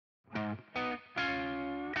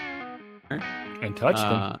And touched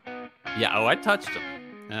them. Yeah, I touched them.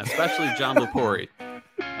 Especially John Lepori.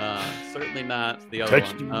 Certainly not the other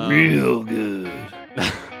Touched one. real good.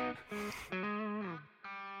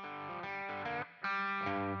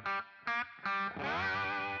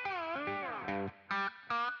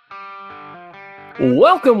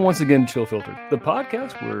 Welcome once again, Chill Filter, the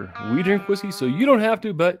podcast where we drink whiskey so you don't have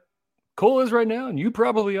to, but Cole is right now, and you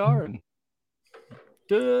probably are, and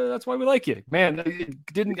that's why we like you. Man,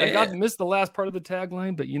 I missed the last part of the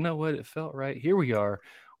tagline, but you know what? It felt right. Here we are,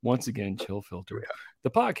 once again, Chill Filter,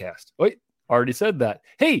 the podcast. Wait, already said that.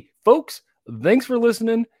 Hey, folks, thanks for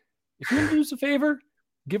listening. If you want to do us a favor,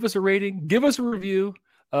 give us a rating, give us a review.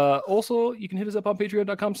 Also, you can hit us up on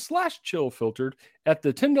patreon.com/chillfiltered at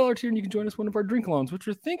the $10 tier, and you can join us one of our drink alongs, which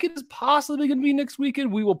we're thinking is possibly going to be next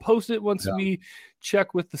weekend. We will post it once we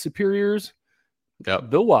check with the superiors,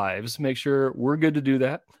 the wives, make sure we're good to do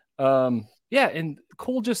that. And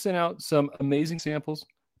Cole just sent out some amazing samples.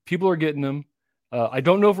 People are getting them. I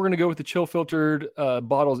don't know if we're going to go with the chill filtered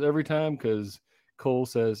bottles every time because Cole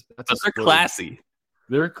says they're classy.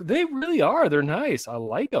 They really are. They're nice. I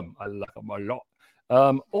like them. I like them a lot.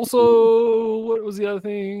 Also, what was the other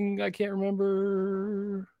thing? I can't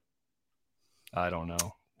remember. I don't know.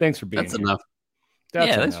 Thanks for being here. That's enough.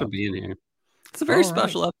 Thanks for being here. It's a very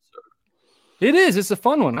special episode. It is. It's a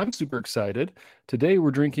fun one. I'm super excited. Today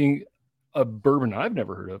we're drinking a bourbon I've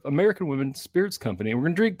never heard of, American Women Spirits Company. And we're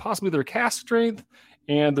going to drink possibly their cask strength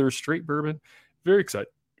and their straight bourbon. Very excited.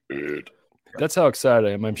 That's how excited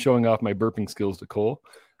I am. I'm showing off my burping skills to Cole.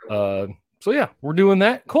 So yeah, we're doing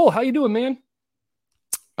that. Cole, how you doing, man?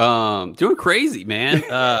 Doing crazy, man.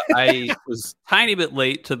 I was tiny bit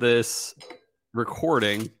late to this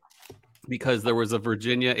recording because there was a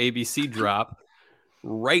Virginia ABC drop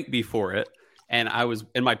right before it. And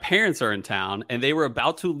my parents are in town and they were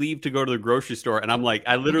about to leave to go to the grocery store. And I'm like,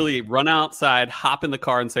 I literally run outside, hop in the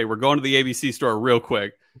car and say, we're going to the ABC store real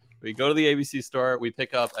quick. We go to the ABC store. We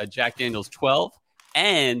pick up a Jack Daniel's 12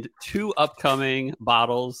 and 2 upcoming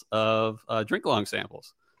bottles of drink along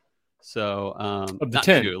samples. So, of the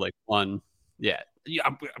 10, 2, like 1. Yeah.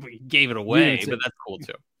 We gave it away, but that's cool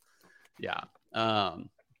too. Yeah.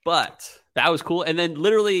 But that was cool. And then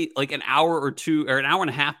literally like an hour or 2 or an hour and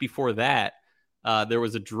a half before that, there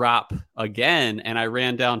was a drop again. And I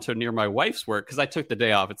ran down to near my wife's work because I took the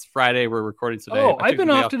day off. It's Friday. We're recording today. Oh, I've been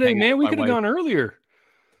off today, man. We could have gone earlier.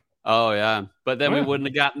 Oh, yeah. But then we wouldn't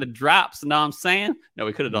have gotten the drops. Know what I'm saying? No,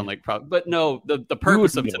 we could have done but no, the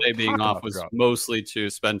purpose of today being off was mostly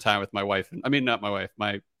to spend time with my wife. Not my wife,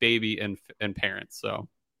 my baby and parents. So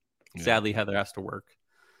sadly, Heather has to work.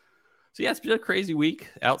 So yeah, it's been a crazy week.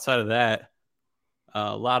 Outside of that,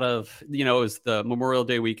 a lot of, it was the Memorial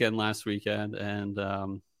Day weekend last weekend. And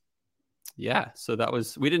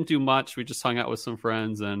so we didn't do much. We just hung out with some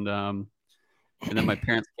friends and then my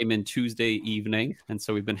parents came in Tuesday evening. And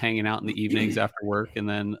so we've been hanging out in the evenings after work. And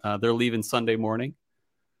then they're leaving Sunday morning.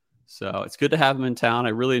 So it's good to have them in town. I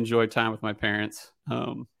really enjoyed time with my parents.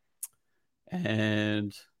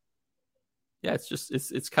 And yeah,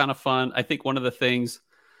 it's kind of fun. I think one of the things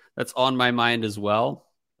that's on my mind as well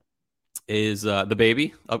is the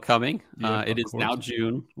baby upcoming. It is now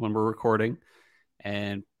June when we're recording.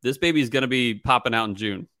 And this baby is going to be popping out in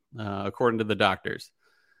June, according to the doctors.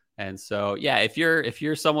 And so, yeah, if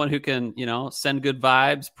you're someone who can, send good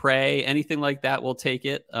vibes, pray, anything like that, we'll take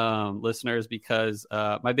it, listeners, because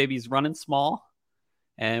my baby's running small,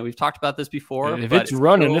 and we've talked about this before. And if it's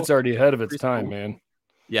running, it's already ahead of its time, man.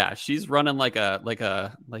 Yeah, she's running like a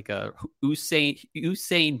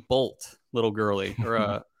Usain Bolt little girly, or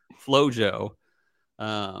a Flojo,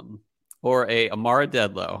 or a Amara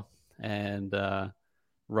Dedlow, and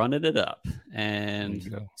running it up.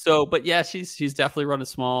 And so, but yeah, she's definitely running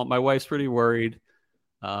small. My wife's pretty worried.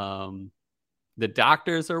 The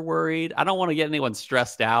doctors are worried. I don't want to get anyone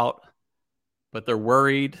stressed out, but they're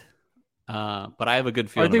worried. But I have a good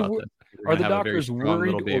feeling about this. Are the doctors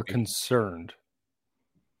worried or concerned?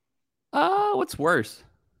 What's worse?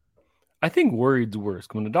 I think worried's worse.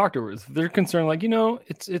 When the doctor they're concerned, like,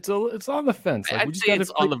 it's on the fence. Like, I'd say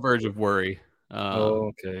it's on the verge of worry.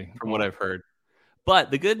 Okay. From what I've heard.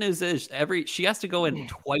 But the good news is she has to go in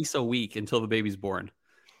twice a week until the baby's born.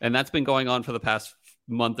 And that's been going on for the past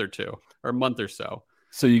month or so.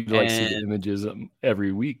 So you see the images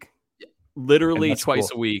every week. Literally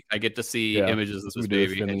twice a week. I get to see images of this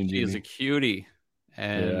baby. And she is a cutie.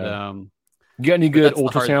 And you got any good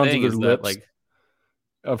ultrasounds of her lips?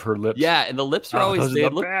 Of her lips? Yeah, and the lips are always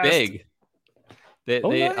look big. They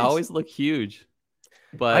nice. Always look huge.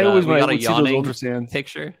 But I always got a see those yawning ultrasounds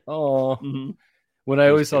picture. Oh. Mm-hmm. When I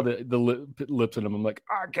always saw the lips in them, I'm like,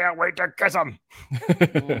 I can't wait to kiss them.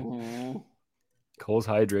 Cole's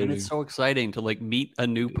hydrating. And it's so exciting to like meet a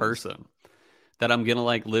new person that I'm gonna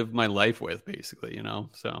like live my life with, basically, you know.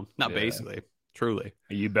 So not basically, truly.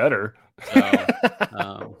 You better.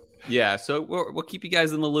 So, so we'll keep you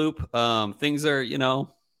guys in the loop. Things are, you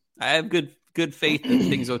know, I have good faith that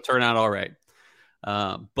things will turn out all right.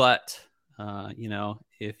 But you know,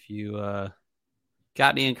 if you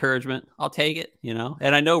got any encouragement, I'll take it, you know.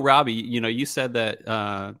 And I know, Robbie, you know, you said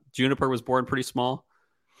that Juniper was born pretty small.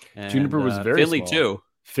 And, Juniper was very Finley small. too.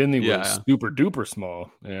 Finley was super duper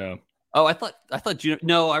small. Yeah. Oh, I thought Juniper.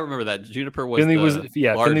 No, I remember that Juniper was. Finley was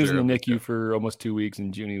Finley was in the NICU for almost 2 weeks,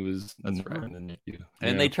 and Junie was in the NICU.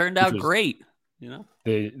 And they turned out great. You know,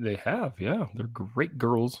 they have, they're great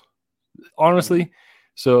girls. Honestly,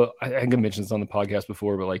 so I think I mentioned this on the podcast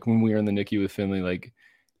before, but like when we were in the NICU with Finley, like,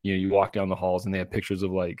 you know, you walk down the halls and they have pictures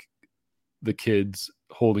of like the kids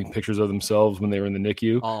holding pictures of themselves when they were in the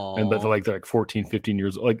NICU. Aww. And they're like 14, 15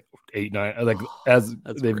 years old, like 8, 9, like as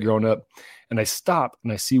they've grown up. And I stop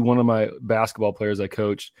and I see one of my basketball players I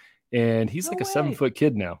coached, and he's a 7-foot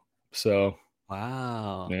kid now. So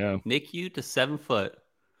wow. Yeah. NICU to 7 foot.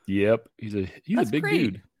 Yep. He's a big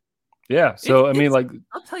dude. Yeah. So I mean, like,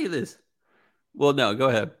 I'll tell you this. Well, no, go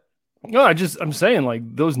ahead. No, I'm saying like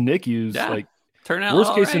those NICUs, like turn out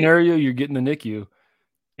worst case scenario, you're getting the NICU.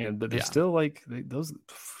 But they're still like those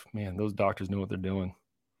doctors know what they're doing.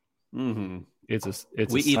 Mm-hmm.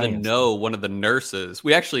 We even know one of the nurses.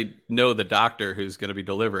 We actually know the doctor who's going to be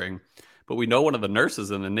delivering, but we know one of the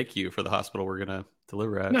nurses in the NICU for the hospital we're going to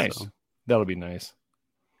deliver at. Nice. So. That'll be nice.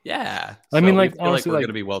 Yeah. I mean, like, honestly, we're going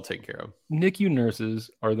to be well taken care of. NICU nurses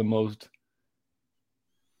are the most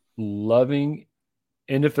loving,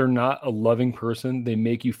 and if they're not a loving person, they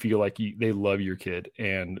make you feel like they love your kid,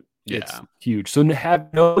 and it's huge. So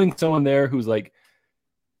knowing someone there who's like,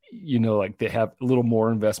 you know, like they have a little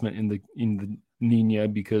more investment in the Nina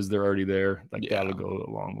because they're already there, like that'll go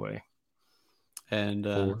a long way. And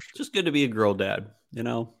just good to be a girl dad, you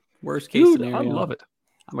know. Worst case scenario, I love it.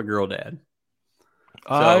 I'm a girl dad.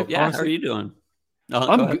 So honestly, how are you doing?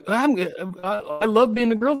 I'm good. I love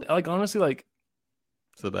being a girl. Like, honestly, like,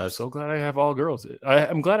 it's the best. I'm so glad I have all girls.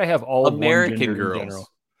 I'm glad I have all American girls. In general.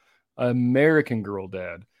 American girl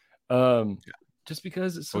dad. Just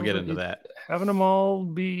because it's we'll get into that. Having them all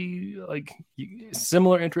be like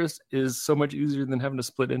similar interests is so much easier than having to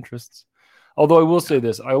split interests. Although I will say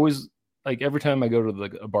this, I always, like, every time I go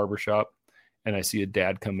to a barber shop and I see a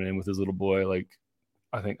dad coming in with his little boy, like,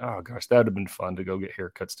 I think, oh gosh, that would have been fun to go get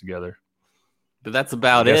haircuts together. But that's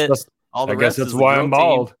about it. I guess that's why I'm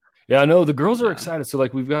bald. Team. Yeah, I know the girls are excited. So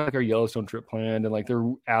like we've got like our Yellowstone trip planned, and like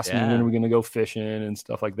they're asking when we're going to go fishing and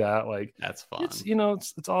stuff like that. Like that's fun. It's, you know,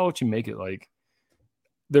 it's all what you make it. Like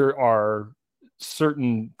there are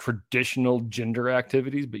certain traditional gender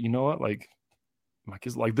activities, but you know what? Like my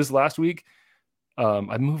kids, like this last week,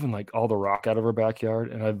 I'm moving like all the rock out of our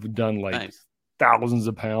backyard, and I've done like thousands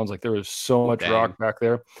of pounds. Like there was so much rock back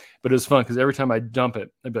there, but it was fun because every time I dump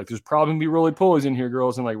it, I'd be like, "There's probably gonna be roly polies in here,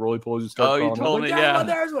 girls," and like roly polies would start. Oh, you told me,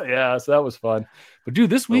 there's one. Yeah, so that was fun. But dude,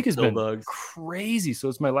 this week has been crazy. So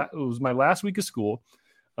it was my last week of school,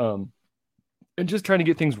 and just trying to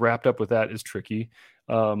get things wrapped up with that is tricky.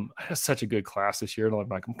 I had such a good class this year,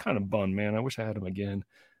 and I'm kind of bummed, man. I wish I had them again.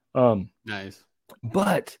 Nice,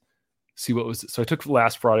 but. See what was it? So I took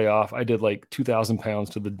last Friday off. I did like 2,000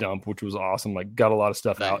 pounds to the dump, which was awesome. Like got a lot of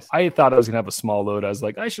stuff out. I thought I was gonna have a small load. I was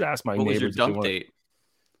like, I should ask my neighbors. What was your dump date?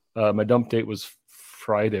 My dump date was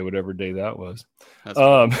Friday, whatever day that was. I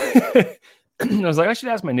was like, I should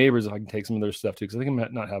ask my neighbors if I can take some of their stuff too, because I think I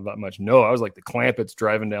might not have that much. No, I was like the Clampets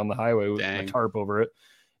driving down the highway with my tarp over it.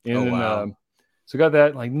 And so got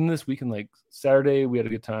that. Like this weekend, like Saturday, we had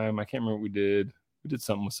a good time. I can't remember what we did. We did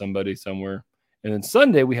something with somebody somewhere. And then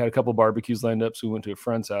Sunday, we had a couple barbecues lined up, so we went to a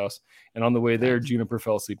friend's house. And on the way there, Juniper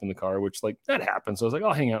fell asleep in the car, which, like, that happened. So I was like,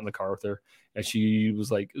 I'll hang out in the car with her. And she was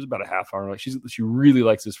like, it was about a half hour. Like, she really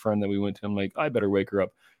likes this friend that we went to. I'm like, I better wake her up.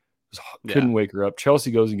 Couldn't wake her up. Chelsea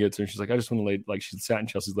goes and gets her, and she's like, I just want to lay. Like, she sat in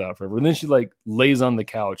Chelsea's lap forever. And then she, like, lays on the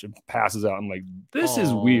couch and passes out. I'm like, this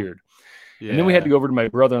is weird. Yeah. And then we had to go over to my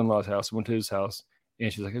brother-in-law's house. Went to his house,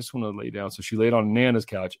 and she's like, I just want to lay down. So she laid on Nana's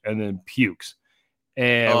couch and then pukes.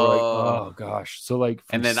 And we're like, oh gosh. So like,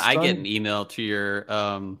 and then I get an email to your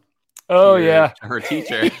her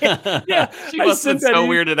teacher. Yeah. She must have been so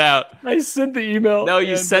weirded out. I sent the email. No,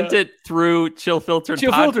 you sent it through Chill Filtered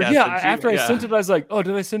podcast. Yeah. After I sent it, I was like, oh,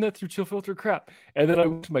 did I send that through Chill Filter? Crap. And then I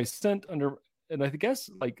went to my sent under, and I guess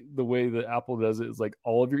like the way that Apple does it is like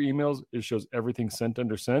all of your emails, it shows everything sent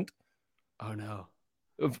under sent. Oh no.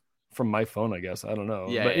 from my phone, I guess. I don't know.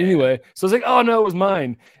 Yeah, but yeah, anyway, so I was like, oh no, it was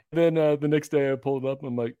mine. And then the next day I pulled it up and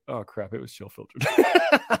I'm like, oh crap, it was chill filtered.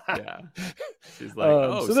 Yeah. She's like,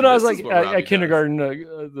 oh, so see, then I was this is like, what Robbie at kindergarten,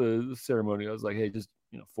 does. the ceremony, I was like, hey, just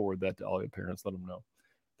forward that to all your parents, let them know.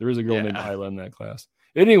 There is a girl named Isla in that class.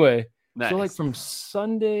 Anyway, so like from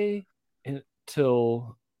Sunday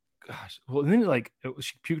until and then like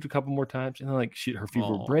she puked a couple more times, and then like her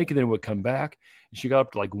fever would break, and then it would come back, and she got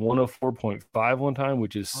up to like 104.5 one time,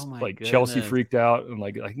 which is like goodness. Chelsea freaked out, and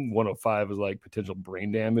like I think 105 was like potential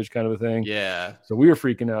brain damage kind of a thing. Yeah. So we were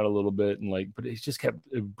freaking out a little bit, and like, but it just kept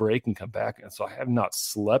breaking, come back, and so I have not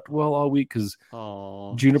slept well all week because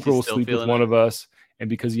Juniper will sleep with one of us, and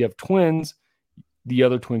because you have twins, the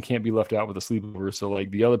other twin can't be left out with a sleepover. So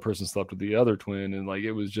like the other person slept with the other twin, and like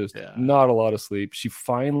it was just not a lot of sleep. She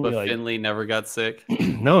finally but Finley never got sick.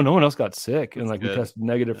 No one else got sick. That's and like good. We tested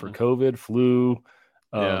negative for COVID, flu,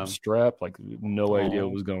 strep, like no idea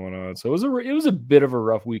what was going on. So it was a bit of a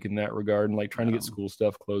rough week in that regard, and like trying to get school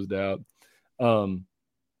stuff closed out.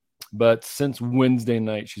 But since Wednesday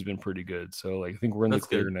night, she's been pretty good. So like I think we're in the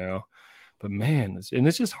clear now. But man,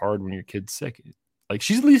 it's just hard when your kid's sick. Like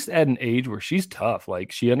she's at least at an age where she's tough.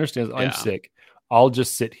 Like she understands I'm sick. I'll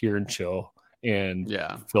just sit here and chill and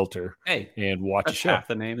filter and watch a show. Half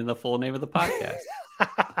the name and the full name of the podcast.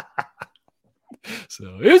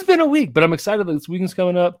 So it's been a week, but I'm excited that this weekend's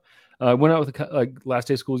coming up. I went out with last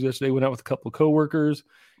day of school yesterday. Went out with a couple of coworkers.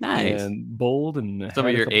 Nice and bowled and some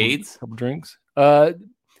of your aides. Couple drinks. No,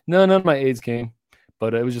 none of my aides came,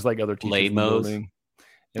 but it was just like other teachers in the building.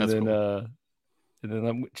 And that's then cool. And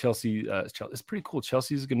then Chelsea, it's pretty cool.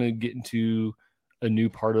 Chelsea's going to get into a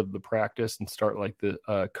new part of the practice and start like the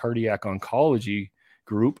cardiac oncology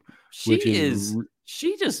group. She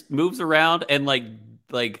just moves around and not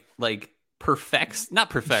perfects.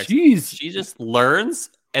 She just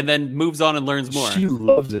learns and then moves on and learns more. She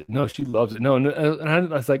loves it. No, she loves it. No, and I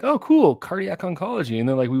was like, oh, cool, cardiac oncology. And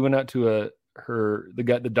then like we went out to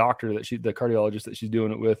the doctor the cardiologist that she's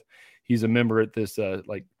doing it with. He's a member at this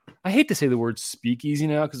I hate to say the word speakeasy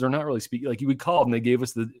now because they're not really speaking. Like you would call them, they gave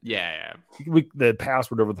us the the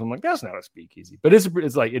password over them. I'm like, that's not a speakeasy, but it's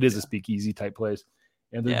a speakeasy type place,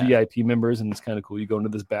 and they're VIP members, and it's kind of cool. You go into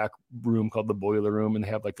this back room called the boiler room, and they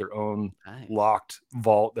have like their own locked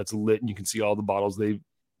vault that's lit, and you can see all the bottles they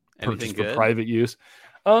purchased for private use.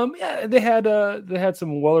 They had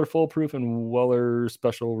some Weller Full Proof and Weller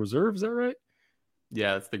Special Reserve. Is that right?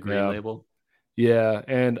 Yeah, it's the green label. Yeah,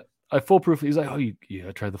 and I Foolproof. He's like, oh, you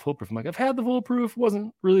tried the Foolproof. I'm like, I've had the Foolproof.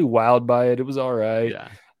 Wasn't really wowed by it. It was all right. Yeah.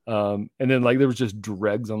 And then like there was just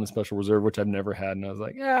dregs on the Special Reserve, which I've never had, and I was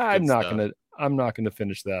like, I'm not gonna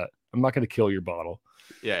finish that. I'm not gonna kill your bottle.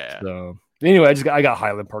 Yeah. So anyway, I got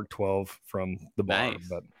Highland Park 12 from the bar,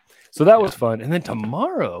 but so that was fun. And then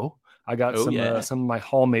tomorrow I got some of my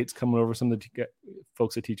hallmates coming over, some of the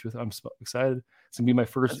folks I teach with. I'm excited. It's gonna be my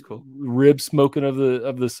first rib smoking of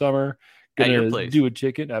the summer. Gonna do a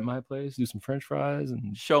chicken at my place, do some French fries,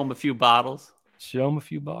 and show them a few bottles. It's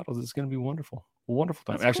gonna be wonderful. A wonderful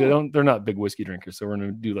time. That's actually cool. They're not big whiskey drinkers, so we're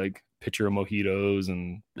gonna do like pitcher of mojitos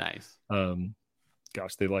and nice.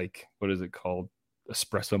 They like, what is it called?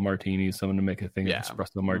 Espresso martinis. Someone to make a thing of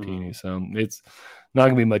espresso martinis. So it's not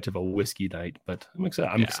gonna be much of a whiskey night, but I'm excited.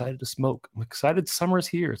 I'm excited to smoke. I'm excited. Summer's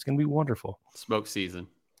here. It's gonna be wonderful. Smoke season.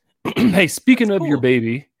 Hey, speaking of your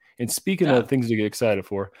baby. And speaking of things to get excited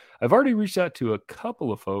for, I've already reached out to a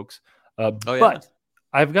couple of folks, but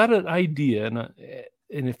I've got an idea.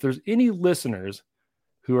 And if there's any listeners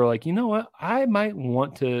who are like, you know what, I might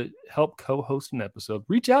want to help co-host an episode,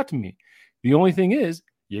 reach out to me. The only thing is,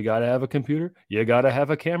 you got to have a computer, you got to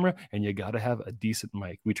have a camera, and you got to have a decent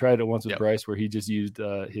mic. We tried it once with Bryce where he just used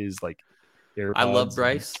his like AirPods. I love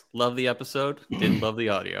Bryce. Love the episode. Didn't love the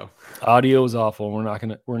audio. Audio is awful. We're not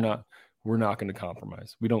going to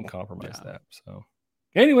compromise. We don't compromise that. So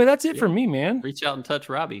anyway, that's it for me, man. Reach out and touch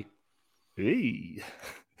Robbie. Hey.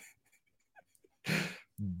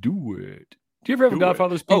 Do it. Do you ever have a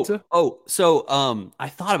Godfather's pizza? So I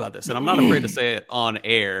thought about this, and I'm not afraid to say it on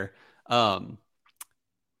air.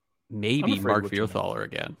 Maybe Mark Vierthaler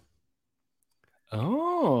again.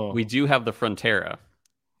 Oh. We do have the Frontera.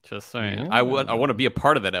 Just saying. Yeah. I want to be a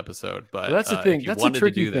part of that episode, but well, that's the thing. That's a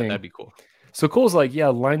tricky thing. That'd be cool. So Cole's like,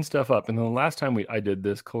 line stuff up. And then the last time I did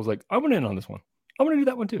this, Cole's like, I went in on this one. I want to do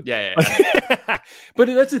that one too. Yeah. But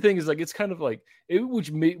that's the thing is like, it's kind of like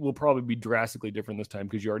which will probably be drastically different this time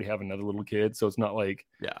because you already have another little kid. So it's not like,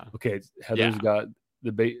 okay, Heather's got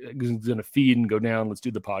the going to feed and go down. Let's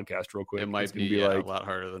do the podcast real quick. It might be like, a lot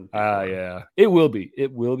harder than yeah, it will be.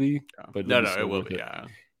 It will be. Yeah. But it will be. Yeah.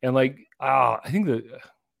 And like, I think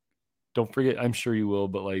don't forget, I'm sure you will,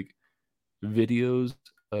 but like videos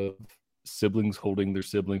of siblings holding their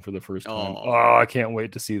sibling for the first time. Oh. Oh, I can't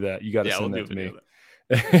wait to see that. You got to send that to me.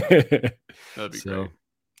 That'd be great.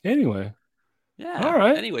 Anyway. Yeah. All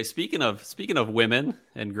right. Anyway, speaking of women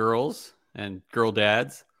and girls and girl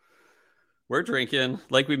dads, we're drinking,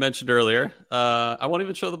 like we mentioned earlier. I won't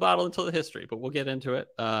even show the bottle until the history, but we'll get into it.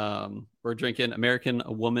 We're drinking American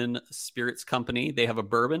Woman Spirits Company. They have a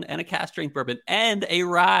bourbon and a cask strength bourbon and a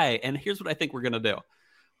rye. And here's what I think we're going to do.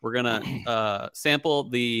 We're going to sample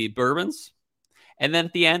the bourbons. And then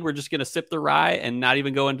at the end, we're just going to sip the rye and not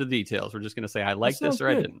even go into details. We're just going to say, I like this or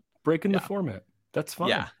good. I didn't. Breaking the format. That's fine.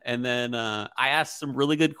 Yeah. And then I asked some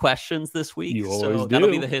really good questions this week. You always do.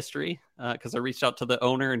 That'll be the history because I reached out to the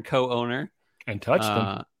owner and co-owner. And touched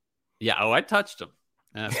them. Yeah. Oh, I touched them,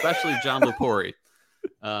 especially John Lupori.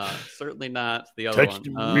 Certainly not the other touched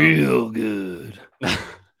one. Real good.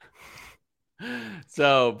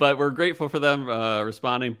 But we're grateful for them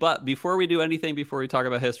responding. But before we do anything, before we talk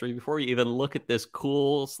about history, before we even look at this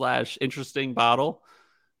cool / interesting bottle,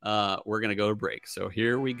 we're going to go to break. So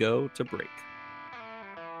here we go to break.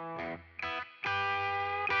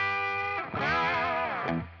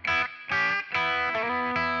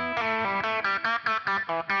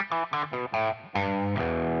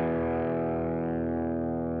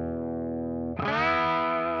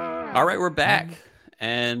 All right, we're back,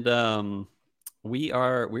 and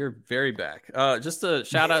we're very back. Just a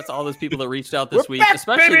shout out to all those people that reached out this week,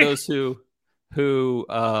 especially those who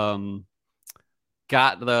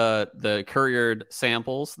got the couriered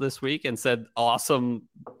samples this week and said awesome,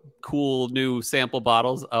 cool new sample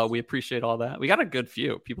bottles. We appreciate all that. We got a good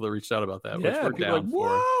few people that reached out about that, which we're down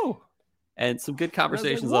for, and some good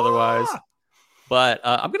conversations otherwise. But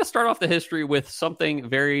I'm going to start off the history with something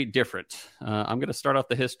very different. I'm going to start off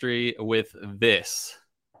the history with this.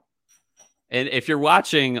 And if you're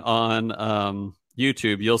watching on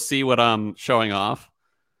YouTube, you'll see what I'm showing off.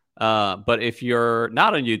 But if you're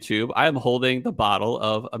not on YouTube, I am holding the bottle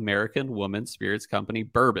of American Woman Spirits Company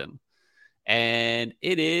bourbon. And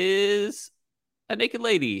it is a naked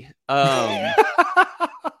lady. I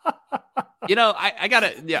got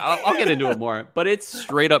to, I'll get into it more. But it's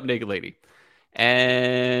straight up naked lady.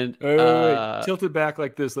 And wait. Tilt it back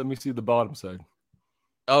like this. Let me see the bottom side.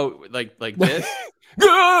 Oh, like this?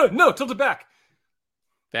 No, tilt it back.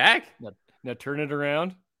 Back? Now turn it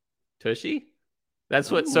around. Tushy? That's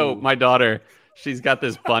what. Ooh. So my daughter, she's got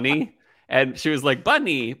this bunny, and she was like,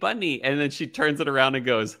 bunny, and then she turns it around and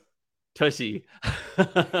goes, tushy.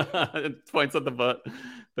 Points at the butt.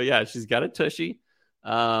 But yeah, she's got a tushy.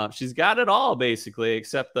 She's got it all basically,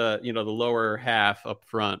 except the lower half up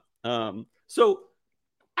front. So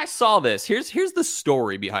I saw this. Here's the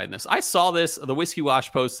story behind this. I saw this, the Whiskey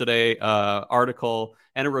Wash post today, article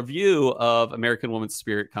and a review of American Woman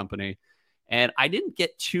Spirit Company. And I didn't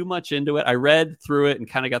get too much into it. I read through it and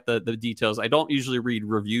kind of got the details. I don't usually read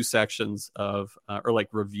review sections of, or like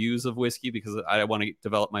reviews of whiskey because I want to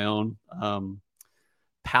develop my own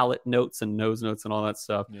palate notes and nose notes and all that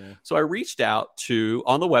stuff. Yeah. So I reached out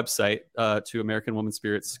on the website to American Woman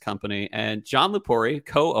Spirits Company, and John Lupori,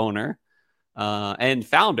 co-owner and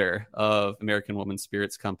founder of American Woman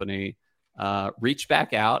Spirits Company, reached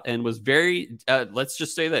back out and was very, let's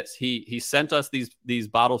just say this. He sent us these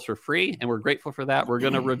bottles for free, and we're grateful for that. We're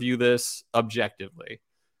going to review this objectively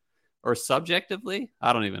or subjectively.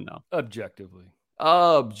 I don't even know. Objectively.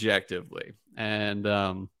 And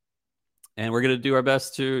we're going to do our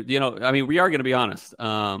best to, we are going to be honest.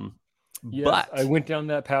 Yes, but I went down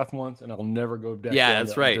that path once, and I'll never go back. Yeah,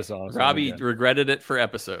 that's right. Robbie regretted it for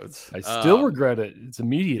episodes. I still regret it. It's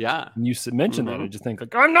immediate. Yeah. And you mentioned that. I just think,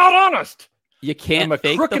 like, I'm not honest. You can't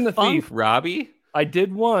fake the funk, Robbie. I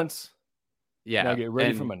did once. Yeah. Now get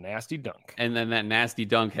ready for a nasty dunk. And then that nasty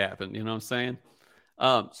dunk happened. You know what I'm saying?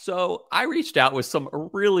 So I reached out with some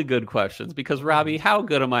really good questions because, Robbie, how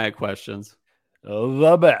good am I at questions?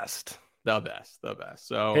 The best. The best.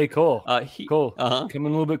 So hey, Cole. Cole, come in a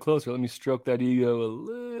little bit closer. Let me stroke that ego a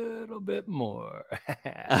little bit more.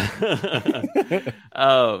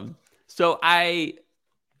 So I'll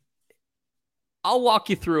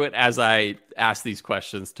walk you through it as I ask these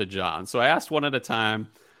questions to John. So I asked one at a time.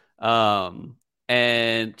 And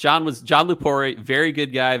John Lupori, very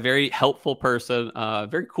good guy, very helpful person,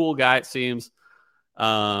 very cool guy, it seems.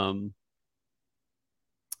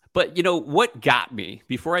 But, what got me,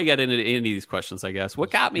 before I get into any of these questions, I guess,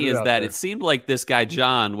 what got me is that it seemed like this guy,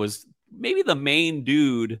 John, was maybe the main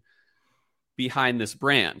dude behind this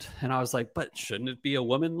brand. And I was like, but shouldn't it be a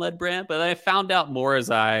woman-led brand? But I found out more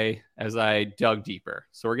as I dug deeper.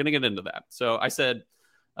 So we're going to get into that. So I said,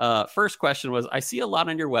 first question was, I see a lot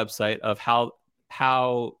on your website of how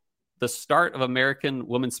the start of American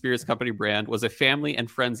Woman Spirits Company brand was a family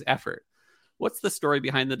and friends effort. What's the story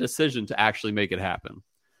behind the decision to actually make it happen?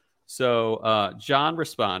 So John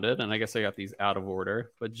responded, and I guess I got these out of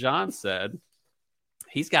order, but John said,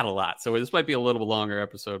 he's got a lot. So this might be a little longer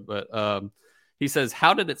episode, but he says,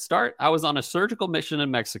 how did it start? I was on a surgical mission in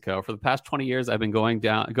Mexico. For the past 20 years, I've been going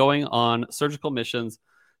on surgical missions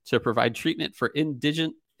to provide treatment for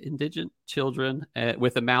indigent children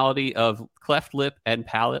with a malady of cleft lip and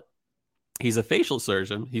palate. He's a facial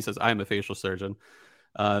surgeon. He says, I'm a facial surgeon.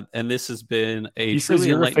 And this has been a truly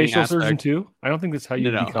you're a enlightening facial aspect. surgeon too? I don't think that's how you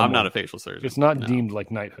become I'm not one. a facial surgeon. It's not deemed like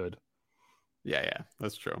knighthood. Yeah,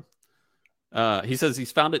 that's true. He says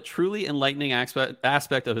he's found it truly enlightening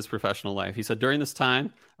aspect of his professional life. He said, during this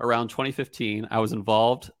time, around 2015, I was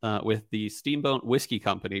involved with the Steamboat Whiskey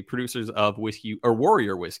Company, producers of whiskey or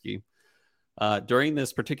Warrior whiskey. During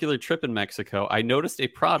this particular trip in Mexico, I noticed a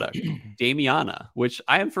product, Damiana, which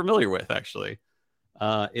I am familiar with, actually.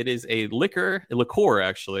 It is a liqueur,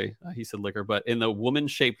 actually. He said liquor, but in the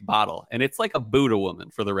woman-shaped bottle. And it's like a Buddha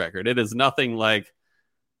woman, for the record. It is nothing like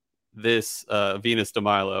this Venus de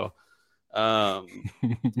Milo.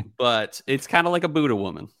 But it's kind of like a Buddha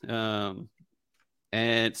woman.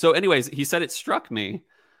 And so anyways, he said, it struck me.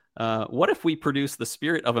 What if we produce the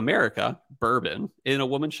spirit of America, bourbon, in a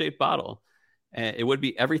woman-shaped bottle? It would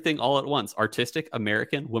be everything all at once. Artistic,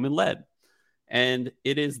 American, women-led. And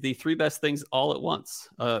it is the three best things all at once.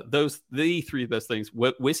 The three best things,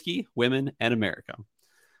 whiskey, women, and America.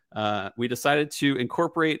 We decided to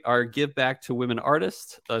incorporate our give back to women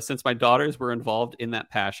artists since my daughters were involved in that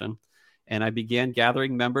passion. And I began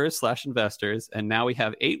gathering members/investors. And now we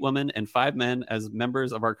have 8 women and 5 men as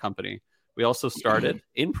members of our company. We also started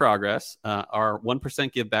in progress our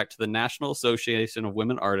 1% give back to the National Association of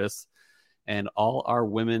Women Artists and all our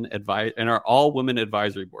women our all women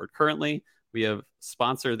advisory board. Currently, we have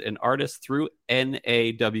sponsored an artist through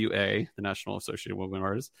NAWA, the National Association of Women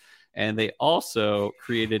Artists, and they also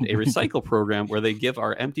created a recycle program where they give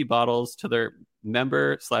our empty bottles to their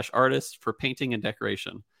member/artists for painting and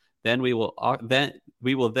decoration. Then we will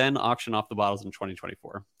then auction off the bottles in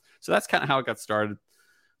 2024. So that's kind of how it got started.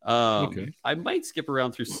 Okay. I might skip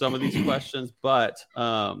around through some of these questions, but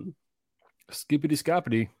skippity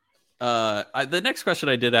scoppity. The next question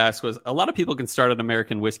I did ask was, a lot of people can start an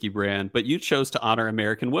American whiskey brand, but you chose to honor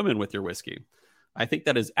American women with your whiskey. I think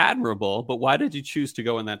that is admirable, but why did you choose to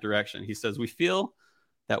go in that direction? He says, we feel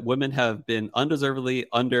that women have been undeservedly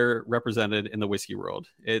underrepresented in the whiskey world.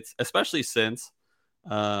 It's especially since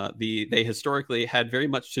they historically had very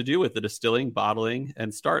much to do with the distilling, bottling,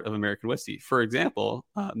 and start of American whiskey. For example,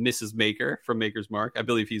 Mrs. Maker from Maker's Mark, I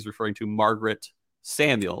believe he's referring to Margaret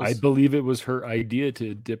Samuels. I believe it was her idea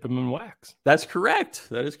to dip them in wax. That's correct.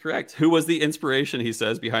 That is correct. Who was the inspiration, he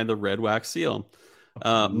says, behind the red wax seal?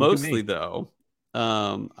 Mostly, though,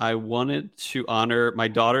 I wanted to honor my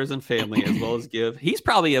daughters and family as well as give. He's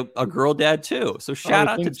probably a girl dad, too. So shout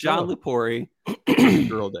out to John Lupori,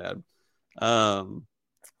 girl dad.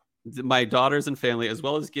 My daughters and family, as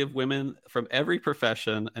well as give women from every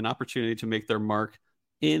profession an opportunity to make their mark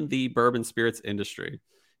in the bourbon spirits industry.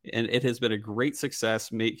 And it has been a great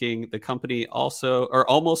success, making the company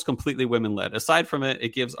almost completely women-led. Aside from it,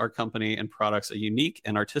 it gives our company and products a unique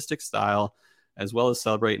and artistic style, as well as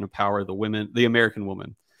celebrate and empower the American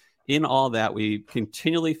woman. In all that, we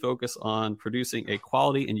continually focus on producing a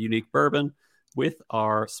quality and unique bourbon with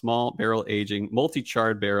our small barrel aging,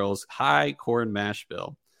 multi-charred barrels, high corn mash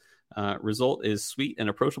bill. Result is sweet and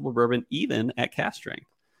approachable bourbon, even at cask strength.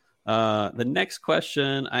 The next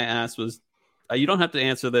question I asked was, you don't have to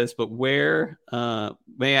answer this, but may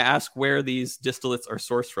I ask where these distillates are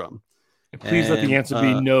sourced from? Please let the answer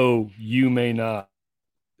be no, you may not.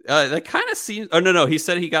 That kind of seems... Oh, no. He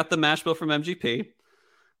said he got the mash bill from MGP.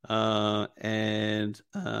 Yeah,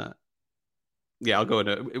 I'll go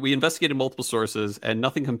into it. We investigated multiple sources, and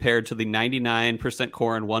nothing compared to the 99%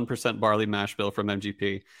 corn, 1% barley mash bill from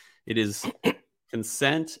MGP. It is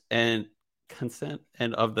consent and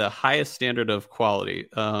of the highest standard of quality.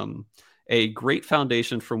 A great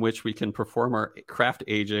foundation from which we can perform our craft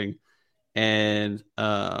aging. And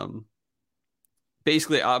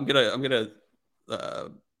basically, I'm gonna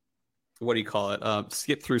what do you call it?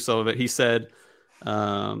 Skip through some of it. He said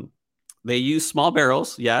they use small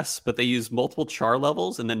barrels, yes, but they use multiple char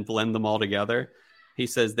levels and then blend them all together. He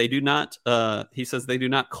says they do not.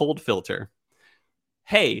 Cold filter.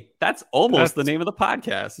 Hey, that's almost the name of the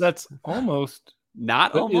podcast. That's almost.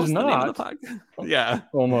 Not almost the name of the podcast. Yeah.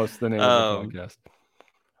 Almost the name of the podcast.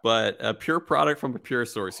 But a pure product from a pure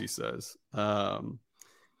source, he says. And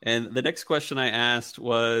the next question I asked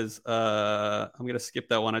was, I'm going to skip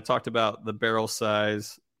that one. I talked about the barrel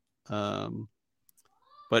size.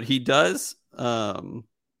 But he does.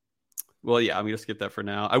 Well, yeah, I'm going to skip that for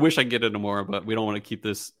now. I wish I could get into more, but we don't want to keep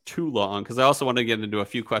this too long because I also want to get into a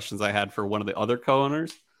few questions I had for one of the other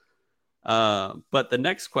co-owners. But the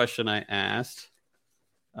next question I asked,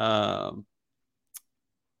 can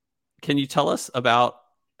you tell us about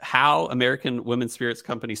how American Women's Spirits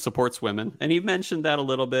Company supports women? And he mentioned that a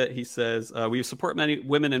little bit. He says, we support many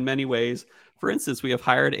women in many ways. For instance, we have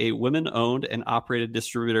hired a women-owned and operated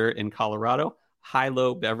distributor in Colorado,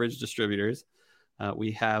 High-Low Beverage Distributors.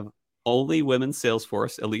 We have only women's sales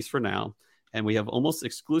force, at least for now. And we have almost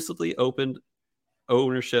exclusively opened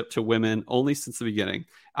ownership to women only since the beginning.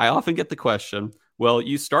 I often get the question, well,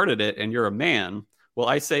 you started it and you're a man. Well,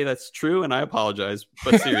 I say that's true and I apologize.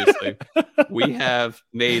 But seriously, we have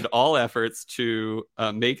made all efforts to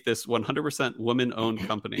make this 100% woman-owned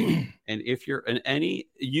company. And if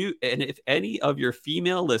if any of your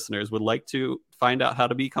female listeners would like to find out how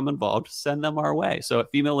to become involved, send them our way. So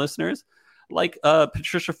female listeners, like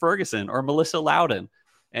Patricia Ferguson or Melissa Loudon,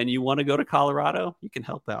 and you want to go to Colorado, you can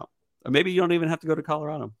help out. Or maybe you don't even have to go to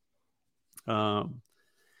Colorado.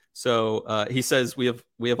 So he says we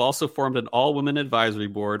have also formed an all-women advisory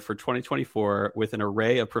board for 2024 with an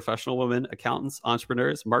array of professional women, accountants,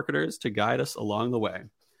 entrepreneurs, marketers to guide us along the way.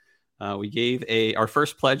 We gave our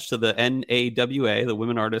first pledge to the NAWA, the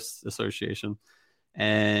Women Artists Association,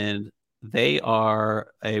 and they are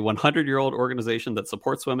a 100-year-old organization that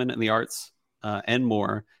supports women in the arts and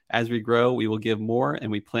more. As we grow, we will give more,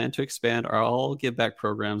 and we plan to expand our all give back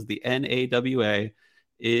programs. The NAWA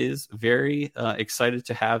is very excited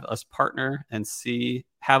to have us partner and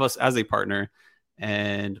have us as a partner,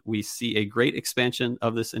 and we see a great expansion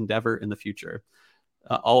of this endeavor in the future.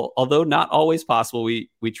 Although not always possible, we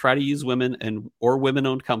try to use women or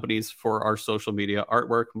women-owned companies for our social media,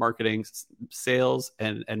 artwork, marketing, sales,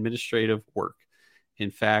 and administrative work.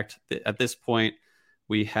 In fact, at this point,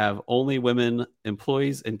 we have only women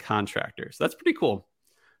employees and contractors. That's pretty cool.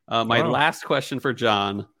 My last question for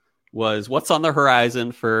John was, what's on the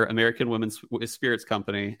horizon for American Women's Spirits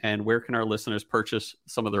Company, and where can our listeners purchase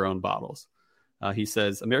some of their own bottles? He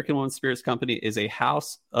says, American Women's Spirits Company is a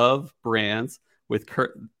house of brands with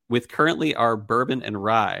currently our bourbon and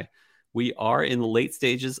rye. We are in the late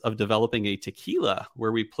stages of developing a tequila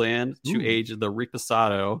where we plan to age the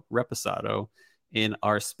reposado in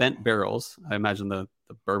our spent barrels. I imagine the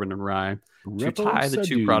bourbon and rye to tie the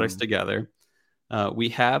two products together. We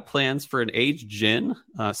have plans for an aged gin,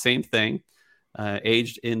 same thing,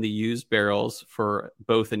 aged in the used barrels for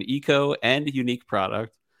both an eco and unique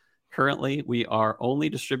product. Currently, we are only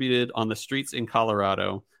distributed on the streets in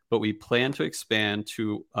Colorado, but we plan to expand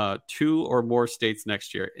to 2 or more states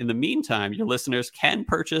next year. In the meantime, your listeners can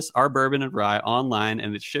purchase our bourbon and rye online,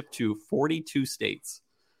 and it's shipped to 42 states.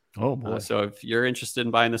 Oh, boy. So if you're interested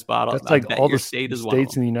in buying this bottle, that's like all the states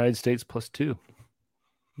in the United States plus 2.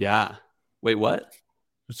 Yeah. Wait, what?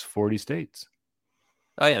 It's 40 states.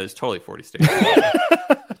 Oh, yeah, there's totally 40 states.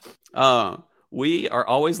 We are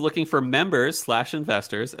always looking for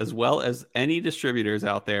members/investors, as well as any distributors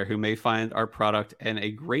out there who may find our product and a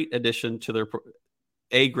great addition to their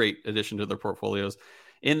portfolios.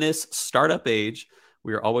 In this startup age,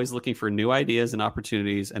 we are always looking for new ideas and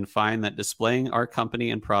opportunities, and find that displaying our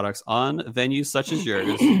company and products on venues such as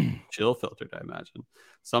yours, chill filtered, I imagine,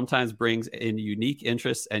 sometimes brings in unique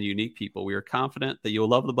interests and unique people. We are confident that you'll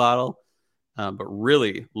love the bottle, but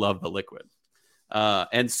really love the liquid.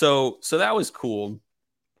 And so that was cool.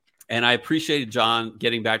 And I appreciated John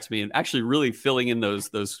getting back to me and actually really filling in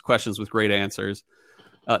those questions with great answers.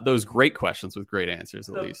 Those great questions with great answers,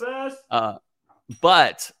 at least.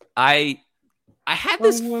 But I had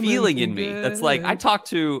this feeling in me that's like, I talked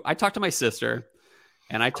to my sister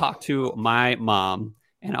and I talked to my mom,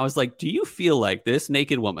 and I was like, do you feel like this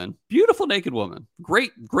naked woman, beautiful naked woman,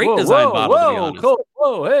 great design bottle, to be honest.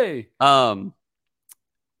 Whoa, hey.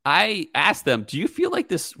 I asked them, do you feel like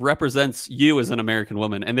this represents you as an American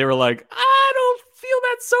woman? And they were like, I don't feel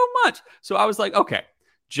that so much. So I was like, okay,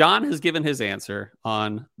 John has given his answer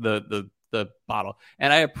on the bottle.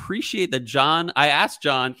 And I appreciate that I asked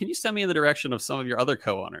John, can you send me in the direction of some of your other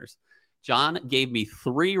co-owners? John gave me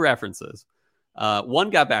 3 references.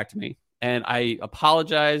 One got back to me, and I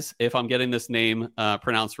apologize if I'm getting this name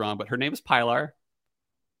pronounced wrong, but her name is Pilar.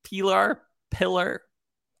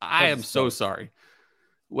 I am so sorry.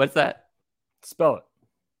 What's that? Spell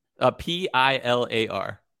it.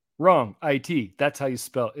 Pilar. Wrong. IT. That's how you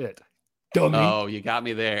spell it. Dummy. Oh, you got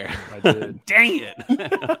me there. I did. Dang it.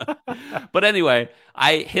 But anyway,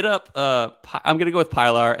 I hit up, I'm going to go with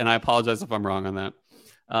Pilar, and I apologize if I'm wrong on that.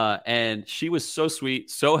 And she was so sweet,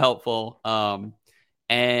 so helpful.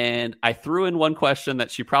 And I threw in one question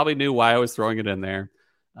that she probably knew why I was throwing it in there.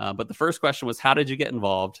 But the first question was, how did you get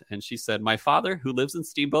involved? And she said, my father, who lives in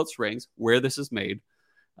Steamboat Springs, where this is made,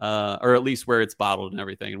 or at least where it's bottled and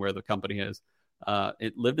everything and where the company is,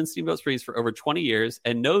 it lived in Steamboat Springs for over 20 years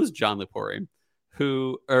and knows John Lepore,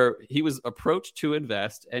 he was approached to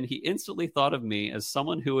invest, and he instantly thought of me as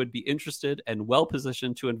someone who would be interested and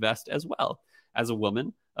well-positioned to invest as well. As a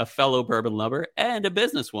woman, a fellow bourbon lover, and a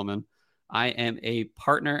businesswoman, I am a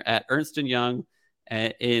partner at Ernst & Young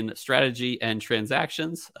in strategy and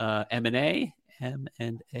transactions, M&A, I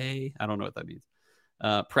don't know what that means.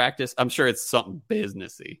 Practice, I'm sure it's something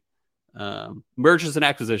businessy. Mergers and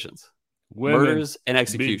acquisitions. Murders and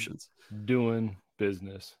executions. Doing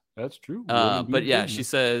business. That's true. But yeah, she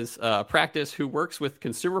says, practice who works with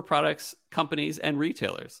consumer products, companies, and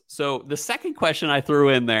retailers. So the second question I threw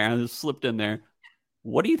in there, I just slipped in there,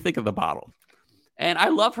 what do you think of the bottle? And I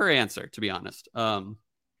love her answer, to be honest.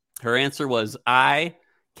 Her answer was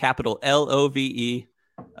capital Love.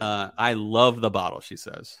 I love the bottle, she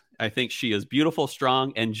says. I think she is beautiful,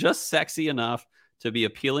 strong, and just sexy enough to be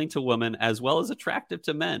appealing to women as well as attractive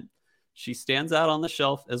to men. She stands out on the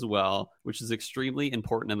shelf as well, which is extremely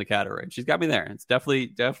important in the category. She's got me there. It's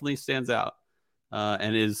definitely stands out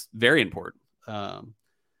and is very important. And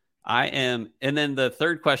then the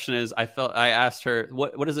third question is, I asked her,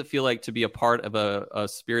 what does it feel like to be a part of a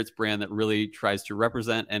spirits brand that really tries to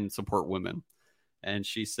represent and support women? And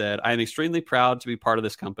she said, I am extremely proud to be part of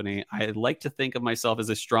this company. I like to think of myself as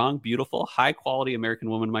a strong, beautiful, high quality American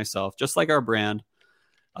woman myself, just like our brand.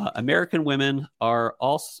 American women are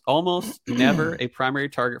almost never a primary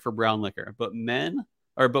target for brown liquor, but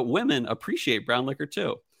women appreciate brown liquor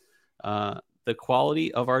too. The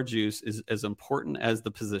quality of our juice is as important as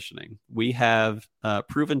the positioning. We have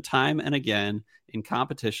proven time and again in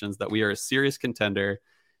competitions that we are a serious contender,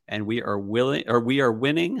 and we are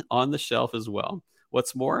winning on the shelf as well.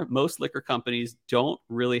 What's more, most liquor companies don't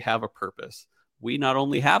really have a purpose. We not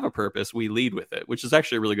only have a purpose, we lead with it, which is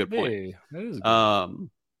actually a really good point. Hey, that is good.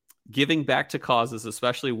 Giving back to causes,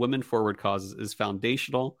 especially women-forward causes, is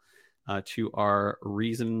foundational to our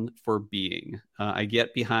reason for being. I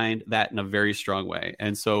get behind that in a very strong way.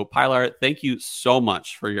 And so, Pilar, thank you so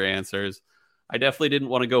much for your answers. I definitely didn't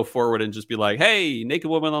want to go forward and just be like, hey, naked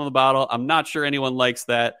woman on the bottle. I'm not sure anyone likes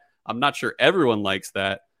that. I'm not sure everyone likes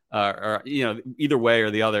that, or either way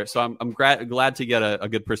or the other. So I'm glad to get a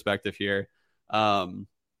good perspective here.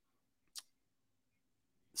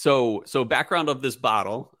 So background of this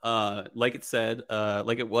bottle, like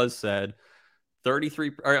it was said,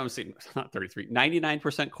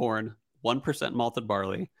 99% corn, 1% malted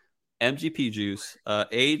barley, MGP juice,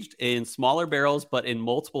 aged in smaller barrels, but in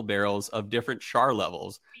multiple barrels of different char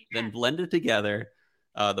levels, then blended together.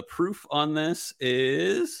 The proof on this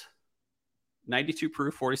is 92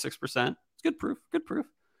 proof, 46%. It's good proof.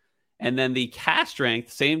 And then the cask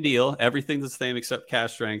strength, same deal. Everything's the same except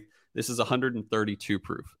cask strength. This is 132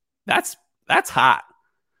 proof. That's hot.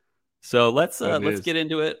 So let's get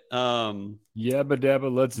into it. Yabba dabba,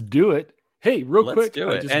 let's do it. Hey, real quick,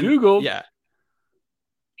 do it. I just Googled. Yeah.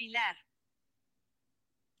 Pilar.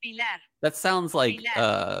 That sounds like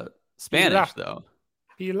Spanish, though.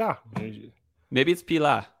 Pilar. Maybe it's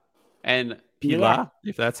Pilar. And Pilar,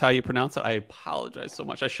 if that's how you pronounce it, I apologize so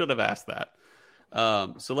much. I should have asked that.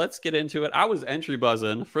 So let's get into it. I was entry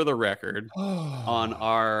buzzing, for the record, on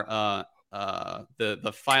our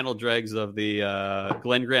the final dregs of the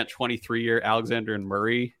Glen Grant 23-year Alexander and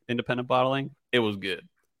Murray independent bottling. It was good.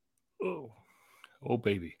 Oh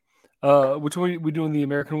baby. Which one are we doing? The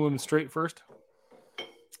American Woman straight first?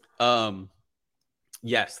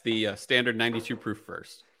 Yes, the standard 92 proof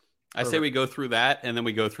first. I say we go through that, and then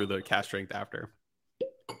we go through the cask strength after.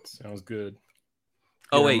 Sounds good.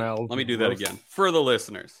 Oh, wait. Let me do that again for the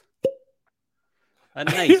listeners. A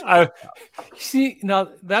nice. See, now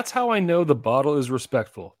that's how I know the bottle is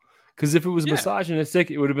respectful. Because if it was misogynistic,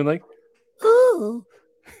 it would have been like, ooh.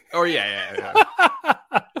 Oh, yeah.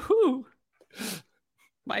 Ooh.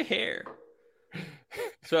 My hair.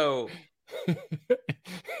 So,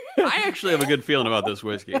 I actually have a good feeling about this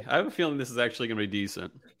whiskey. I have a feeling this is actually going to be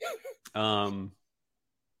decent.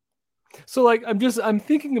 So, like, I'm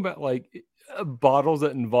thinking about, like, bottles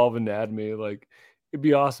that involve anatomy. Like, it'd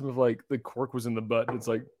be awesome if, like, the cork was in the butt and it's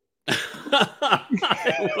like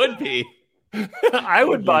it would be. I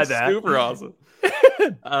would buy that. Super awesome.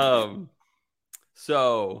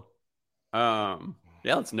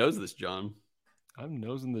 Let's nose this, John. I'm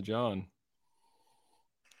nosing the John.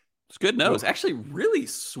 It's good nose. Actually, really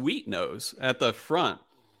sweet nose at the front.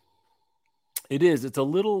 It is. It's a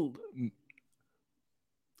little.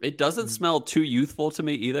 It doesn't smell too youthful to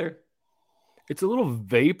me either. It's a little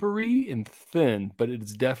vapory and thin, but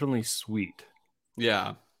it's definitely sweet.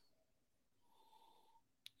 Yeah.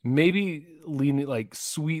 Maybe leaning like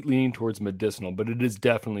sweet, leaning towards medicinal, but it is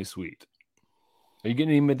definitely sweet. Are you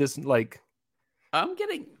getting any medicine? Like I'm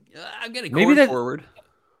getting maybe corn that. forward.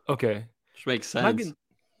 Okay, Which makes I'm not sense. getting,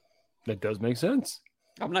 that does make sense.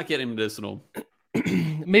 I'm not getting medicinal.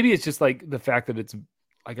 Maybe it's just like the fact that it's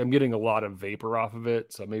like I'm getting a lot of vapor off of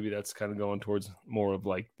it, so maybe that's kind of going towards more of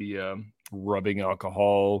like the rubbing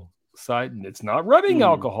alcohol side, and it's not rubbing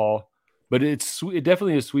alcohol, but it's sweet. It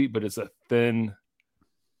definitely is sweet, but it's a thin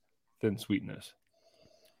sweetness.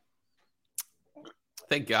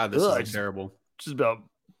 Thank God this isn't terrible. Just about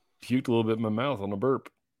puked a little bit in my mouth on a burp.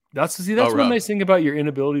 That's one nice thing about your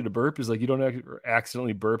inability to burp is like you don't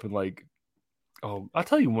accidentally burp and like, oh, I'll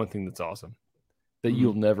tell you one thing that's awesome that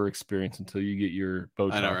you'll never experience until you get your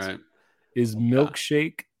Botox. I know, right? Is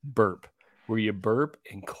milkshake burp, where you burp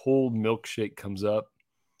and cold milkshake comes up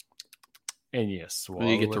and you swallow.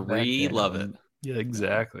 You get to re-love it. Yeah,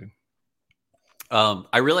 exactly.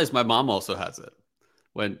 I realized my mom also has it.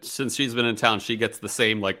 Since she's been in town, she gets the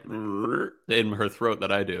same like in her throat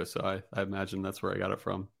that I do. So I imagine that's where I got it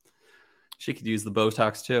from. She could use the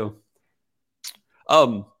Botox too.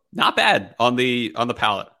 Not bad on the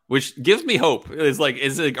palate, which gives me hope. Is like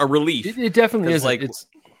a relief. It definitely is. Like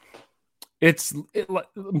it's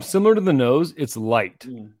similar to the nose. It's light.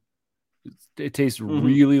 It tastes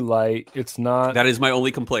really light. It's not. That is my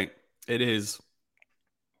only complaint. It is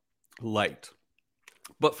light.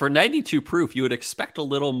 But for 92 proof, you would expect a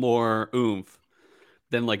little more oomph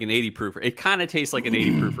than like an 80 proofer. It kind of tastes like an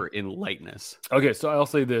 80 proofer in lightness. Okay, so I'll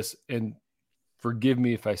say this, and forgive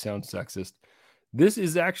me if I sound sexist. This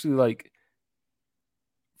is actually like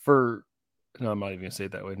no, I'm not even gonna say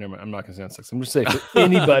it that way. Never mind. I'm not gonna sound sexist. I'm just saying for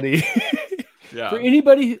anybody. Yeah. For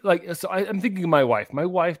anybody, like, so I'm thinking of my wife. My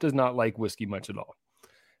wife does not like whiskey much at all.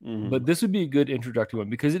 But this would be a good introductory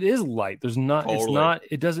one because it is light.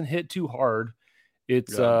 It doesn't hit too hard.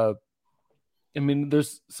 It's I mean,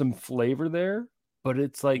 there's some flavor there, but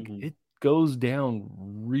it's like it goes down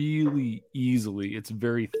really easily. It's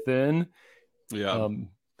very thin. Yeah.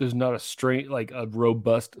 There's not a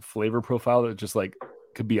robust flavor profile that just like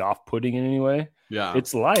could be off-putting in any way. Yeah.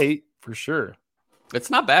 It's light for sure. It's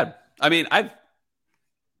not bad. I mean,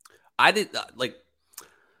 I did like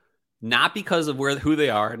not because of who they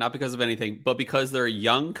are, not because of anything, but because they're a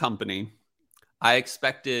young company. I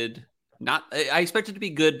expected to be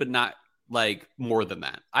good, but not like more than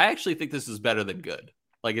that. I actually think this is better than good.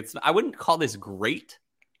 Like I wouldn't call this great,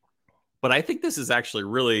 but I think this is actually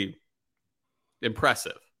really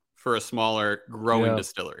impressive for a smaller growing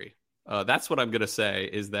distillery. That's what I'm going to say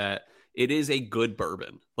is that it is a good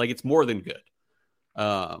bourbon. Like it's more than good.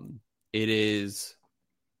 It is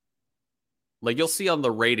like you'll see on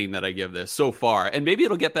the rating that I give this so far, and maybe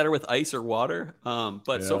it'll get better with ice or water.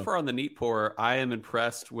 But so far on the neat pour, I am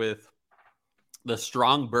impressed with the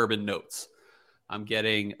strong bourbon notes. I'm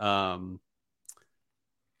getting a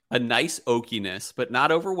nice oakiness, but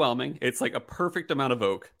not overwhelming. It's like a perfect amount of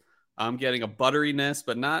oak. I'm getting a butteriness,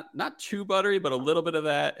 but not too buttery, but a little bit of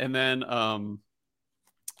that. And then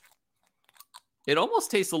it almost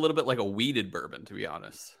tastes a little bit like a weeded bourbon, to be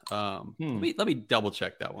honest. Let me double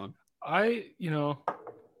check that one. Excuse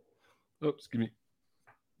me.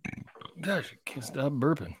 Gosh, I can't stop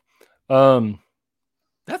burping.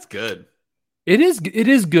 That's good. It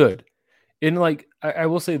is good. And like I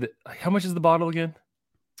will say that, how much is the bottle again?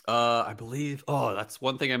 I believe that's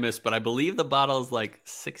one thing I missed, but I believe the bottle is like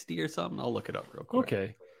 60 or something. I'll look it up real quick.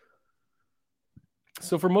 Okay.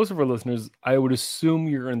 So for most of our listeners, I would assume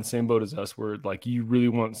you're in the same boat as us where like you really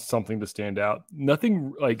want something to stand out.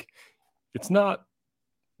 Nothing like it's not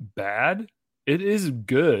bad. It is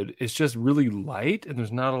good. It's just really light and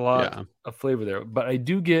there's not a lot of flavor there. But I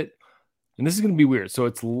do get, and this is going to be weird. So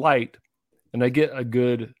it's light and I get a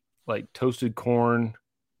good like toasted corn,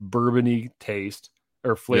 bourbony taste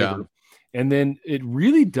or flavor. Yeah. And then it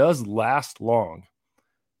really does last long.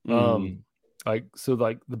 Like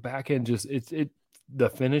the back end just the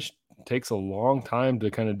finish takes a long time to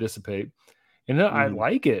kind of dissipate. And I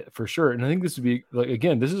like it for sure. And I think this would be like,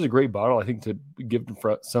 again, this is a great bottle, I think, to give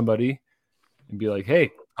to somebody and be like,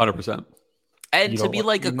 hey, 100%. And to be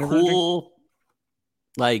like a cool,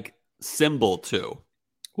 like symbol too.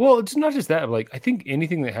 Well, it's not just that. Like, I think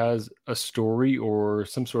anything that has a story or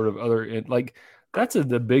some sort of other, like, that's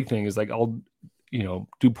the big thing is like, I'll,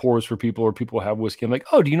 do pours for people or people have whiskey. I'm like,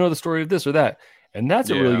 oh, do you know the story of this or that? And that's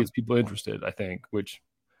what really gets people interested, I think, which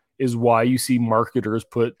is why you see marketers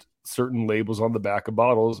put certain labels on the back of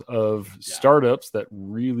bottles of startups that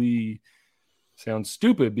really sounds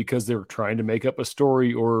stupid because they're trying to make up a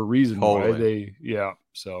story or a reason why they,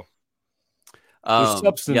 So there's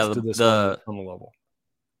substance to this one on the level.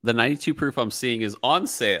 The 92 proof I'm seeing is on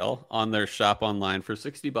sale on their shop online for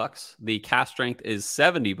 $60. The cask strength is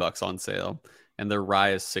 $70 on sale, and their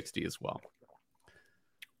rye is $60 as well.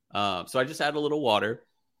 So I just add a little water.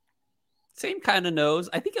 Same kind of nose.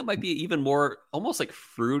 I think it might be even more almost like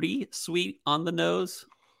fruity sweet on the nose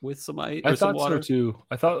with some ice. I thought so too.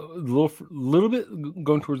 I thought a little bit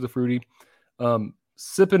going towards the fruity.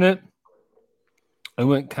 Sipping it, I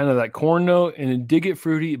went kind of that corn note and it did get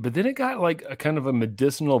fruity, but then it got like a kind of a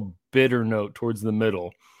medicinal bitter note towards the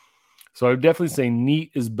middle. So I would definitely say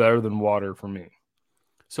neat is better than water for me.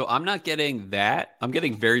 So I'm not getting that. I'm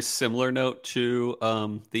getting very similar note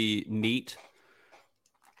to the neat.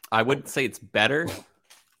 I wouldn't say it's better.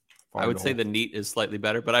 I would say the neat is slightly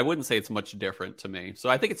better, but I wouldn't say it's much different to me. So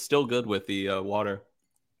I think it's still good with the water.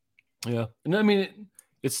 Yeah. And I mean,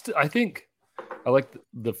 I think I like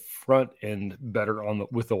the front end better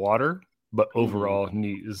with the water, but overall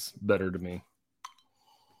neat is better to me.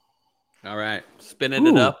 All right. Spinning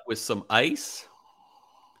it up with some ice.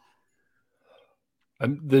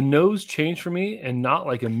 The nose changed for me and not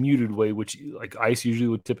like a muted way, which like ice usually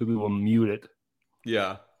will mute it.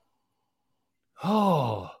 Yeah.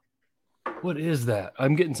 Oh, what is that?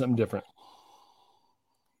 I'm getting something different.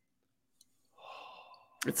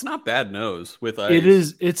 It's not bad nose with ice. It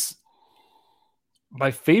is. It's my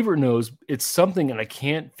favorite nose. It's something, and I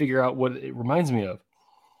can't figure out what it reminds me of.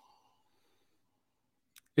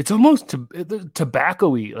 It's almost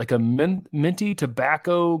tobacco-y, like a minty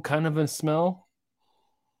tobacco kind of a smell.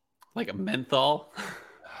 Like a menthol?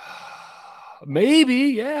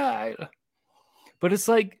 Maybe, yeah. But it's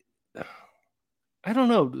like, I don't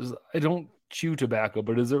know. I don't chew tobacco,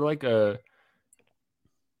 but is there like a...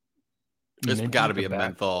 There's got to be a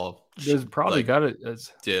menthol. There's probably got to...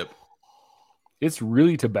 dip. It's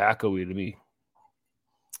really tobacco-y to me.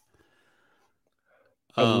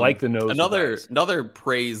 I like the nose. Another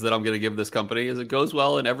praise that I'm going to give this company is it goes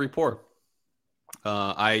well in every pour.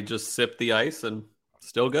 I just sip the ice and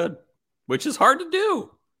still good, which is hard to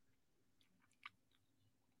do.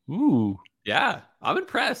 Ooh. Yeah, I'm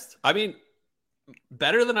impressed. I mean,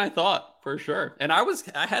 better than I thought, for sure. And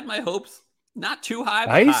I had my hopes not too high.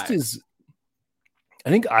 I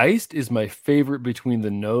think iced is my favorite between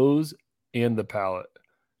the nose and the palate.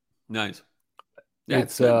 Nice. Yeah,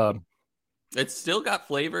 it's still got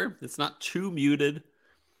flavor. It's not too muted.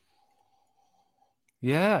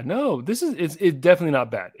 Yeah, no, it's definitely not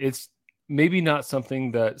bad. It's maybe not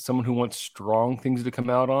something that someone who wants strong things to come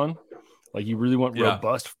out on, like you really want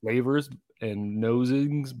robust flavors and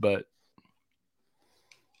nosings, but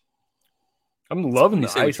I'm loving the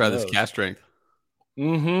ice. We try this cask strength.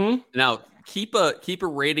 Mm-hmm. Now keep a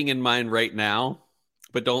rating in mind right now,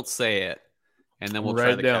 but don't say it, and then we'll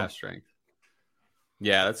try the cask strength.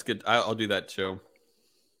 Yeah, that's good. I'll do that too.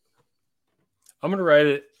 I'm going to write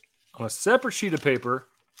it on a separate sheet of paper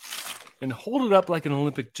and hold it up like an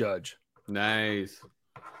Olympic judge. Nice.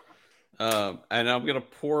 And I'm going to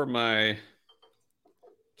pour my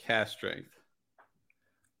cask strength.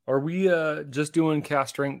 Are we just doing cask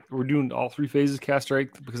strength? We're doing all three phases cask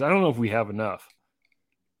strength because I don't know if we have enough.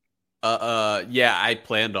 Yeah, I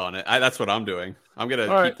planned on it. That's what I'm doing. I'm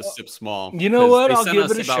gonna keep the sip small. You know what? I'll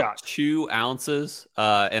give it a shot. 2 ounces,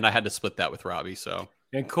 and I had to split that with Robby. So,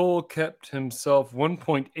 and Cole kept himself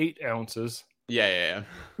 1.8 ounces. Yeah.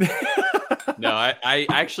 No, I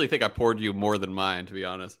actually think I poured you more than mine, to be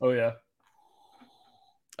honest. Oh yeah.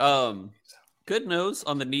 Good nose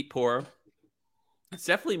on the neat pour. It's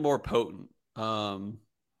definitely more potent.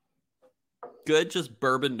 Good, just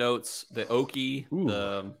bourbon notes. The oaky,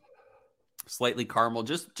 the slightly caramel,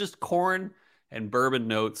 just corn and bourbon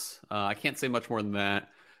notes. I can't say much more than that,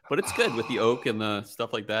 but it's good with the oak and the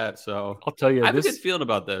stuff like that. So I'll tell you, I have a good feeling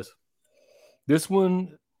about this. This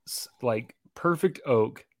one, like perfect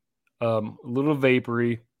oak, a little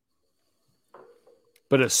vapory,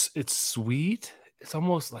 but it's sweet. It's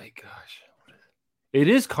almost like, it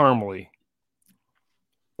is caramely.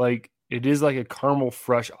 Like it is like a caramel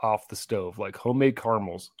fresh off the stove, like homemade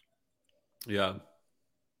caramels. Yeah.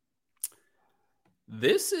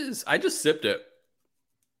 I just sipped it.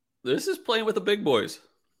 This is playing with the big boys.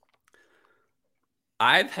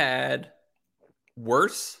 I've had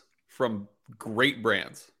worse from great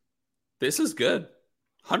brands. This is good.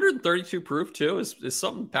 132 proof too is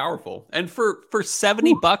something powerful. And for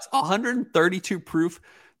 $70, 132 proof,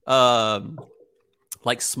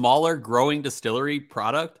 like smaller growing distillery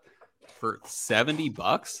product for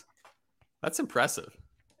 $70, that's impressive.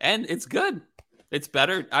 And it's good. It's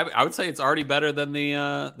better. I would say it's already better than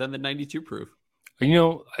the 92 proof. You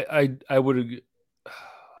know, I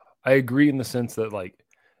agree in the sense that like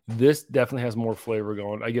this definitely has more flavor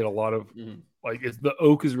going. I get a lot of like the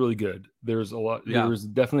oak is really good. There's a lot. Yeah. There's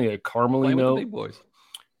definitely a caramely Playing with the note. big boys.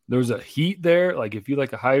 There's a heat there. Like if you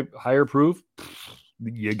like a higher proof,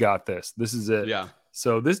 you got this. This is it. Yeah.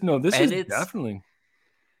 So this And is definitely.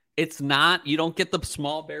 It's not. You don't get the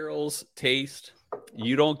small barrels taste.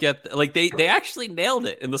 You don't get like they actually nailed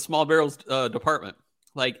it in the small barrels department.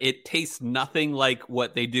 Like it tastes nothing like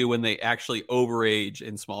what they do when they actually overage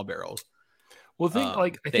in small barrels. Well,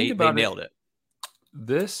 I think they nailed it.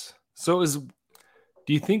 This do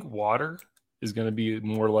you think water is going to be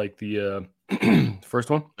more like the first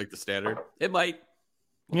one, like the standard? It might.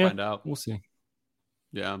 We'll find out. We'll see.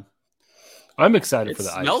 Yeah, I'm excited for the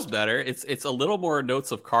ice. It smells ice. better. It's a little more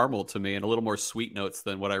notes of caramel to me, and a little more sweet notes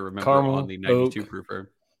than what I remember on the 92 proofer.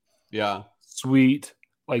 Yeah, sweet.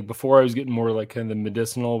 Like before, I was getting more like kind of the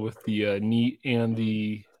medicinal with the neat and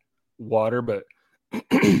the water, but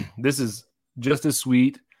this is just as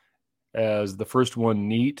sweet as the first one.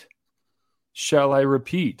 Neat. Shall I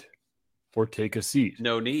repeat or take a seat?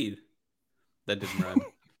 No need. That didn't rhyme.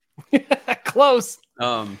 Close.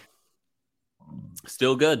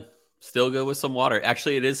 Still good. Still good with some water.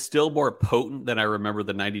 Actually, it is still more potent than I remember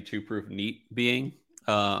the 92 proof neat being.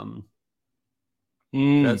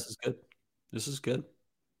 This is good. This is good.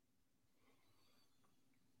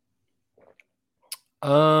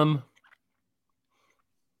 Mouthfeel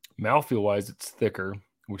wise, it's thicker,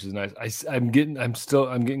 which is nice. I'm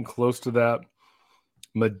getting close to that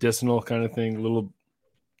medicinal kind of thing, a little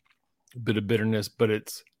bit of bitterness, but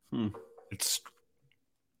it's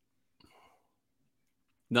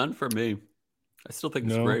none for me. I still think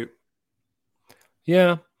it's great.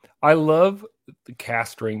 Yeah, I love the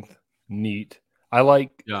cask strength neat. I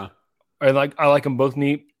like them both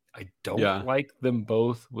neat. I don't like them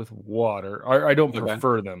both with water. I don't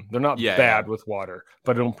prefer them. They're not bad with water,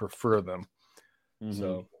 but I don't prefer them. Mm-hmm.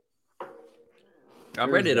 So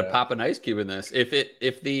I'm ready to pop an ice cube in this. If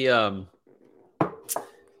the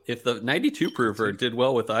 92 proofer did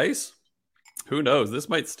well with ice, who knows? This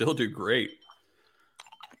might still do great.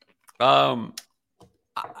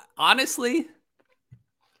 Honestly,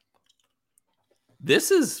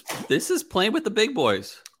 this is playing with the big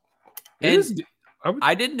boys.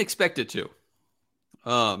 I didn't expect it to.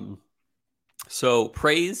 So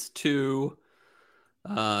praise to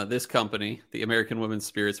this company, the American Women's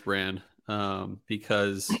Spirits brand,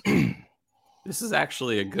 because this is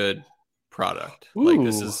actually a good product. Ooh. Like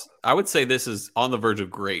I would say this is on the verge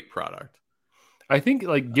of great product. I think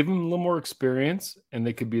like give them a little more experience and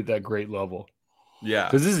they could be at that great level. Yeah.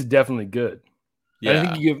 Because this is definitely good. Yeah. I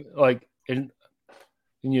think you give like, and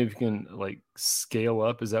you can like scale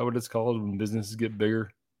up. Is that what it's called when businesses get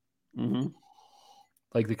bigger? Mm-hmm.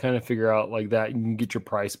 Like they kind of figure out like that. You can get your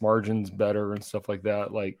price margins better and stuff like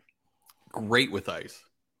that. Like great with ice.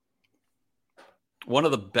 One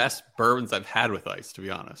of the best bourbons I've had with ice, to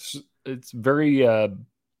be honest. It's very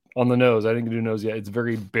on the nose. I didn't do nose yet. It's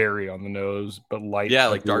very berry on the nose, but light. Yeah,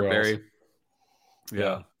 like dark berry.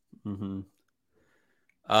 Yeah. Mm-hmm.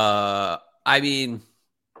 I mean,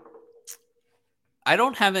 I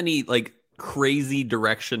don't have any like crazy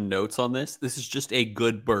direction notes on this. This is just a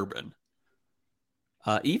good bourbon.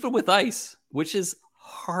 Even with ice, which is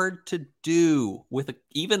hard to do with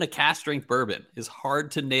even a cask strength bourbon, is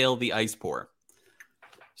hard to nail the ice pour.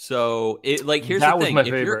 So here's the thing.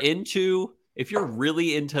 If you're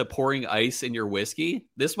really into pouring ice in your whiskey,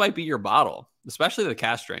 this might be your bottle, especially the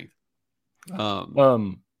cask strength.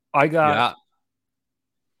 I got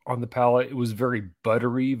on the palate, it was very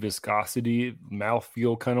buttery, viscosity,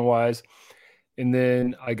 mouthfeel kind of wise. And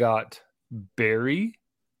then I got berry,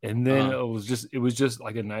 and then it was just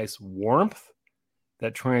like a nice warmth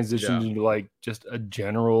that transitioned into like just a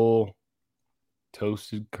general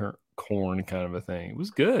toasted corn kind of a thing. It was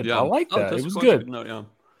good. Yeah. I like that. It was good.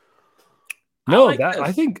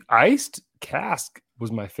 I think iced cask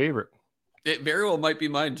was my favorite. It very well might be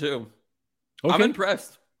mine too. Okay. I'm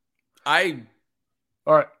impressed. All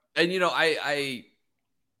right. And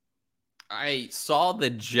I saw the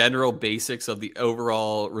general basics of the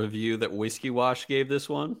overall review that Whiskey Wash gave this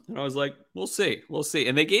one, and I was like, we'll see.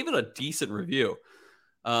 And they gave it a decent review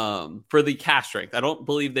for the cask strength. I don't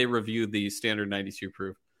believe they reviewed the standard 92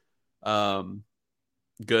 proof.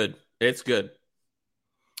 Good. It's good.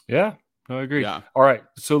 Yeah, no, I agree. Yeah. All right,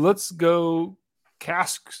 so let's go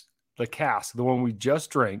the one we just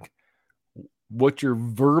drank. What's your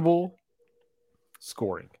verbal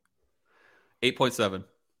scoring? 8.7.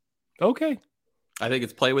 Okay. I think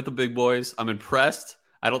it's play with the big boys. I'm impressed.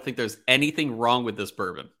 I don't think there's anything wrong with this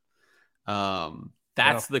bourbon.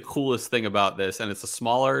 That's the coolest thing about this. And it's a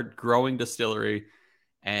smaller growing distillery,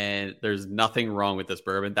 and there's nothing wrong with this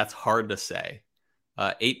bourbon. That's hard to say.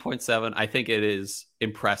 8.7, I think it is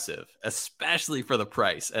impressive, especially for the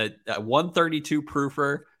price. A 132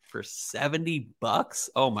 proofer for $70.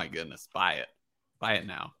 Oh my goodness, buy it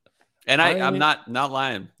now. And I'm not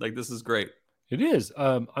lying. Like, this is great. It is.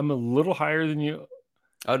 I'm a little higher than you.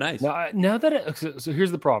 Oh, nice. Now that so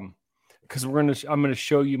here's the problem, because I'm gonna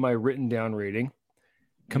show you my written down rating.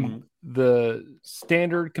 The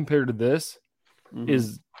standard compared to this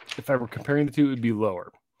is, if I were comparing the two, it would be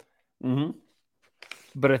lower.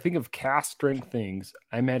 But I think of cask strength things,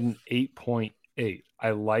 I'm at an 8.8.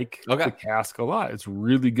 I like the cask a lot. It's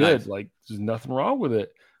really good. Nice. Like, there's nothing wrong with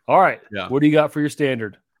it. All right. Yeah. What do you got for your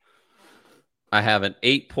standard? I have an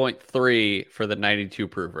 8.3 for the 92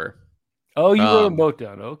 proofer. Oh, you wrote them both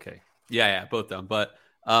down. Okay. Yeah, both down. But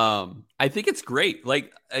I think it's great.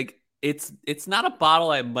 Like it's not a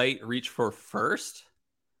bottle I might reach for first,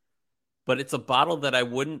 but it's a bottle that I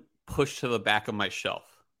wouldn't push to the back of my shelf.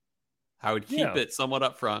 I would keep it somewhat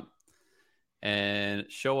up front and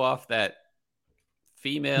show off that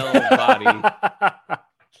female body.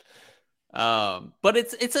 But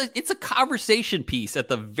it's a conversation piece at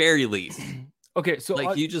the very least. Okay, so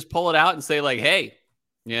like you just pull it out and say like, "Hey,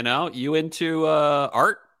 you into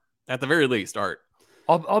art?" At the very least, art.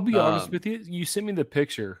 I'll be honest with you. You sent me the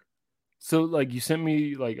picture, so like you sent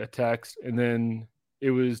me like a text, and then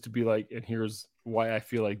it was to be like, and here's why I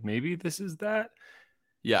feel like maybe this is that.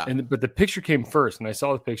 Yeah. But the picture came first, and I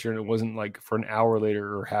saw the picture, and it wasn't like for an hour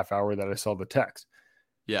later or half hour that I saw the text.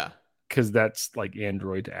 Yeah. Because that's like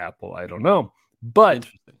Android to Apple. I don't know. But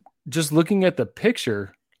just looking at the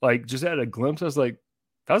picture, like just at a glimpse, I was like,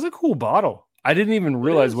 that was a cool bottle. I didn't even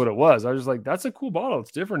realize what it was. I was just like, that's a cool bottle.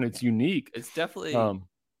 It's different. It's unique. It's definitely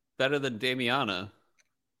better than Damiana.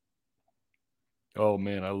 Oh,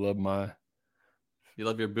 man. I love You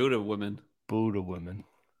love your Buddha women. Buddha women.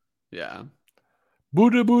 Yeah.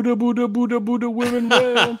 Buddha women,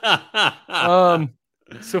 man.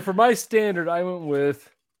 So for my standard, I went with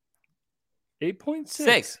 8.6.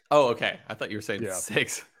 6. Oh, okay. I thought you were saying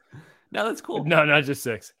 6. No, that's cool. No, not just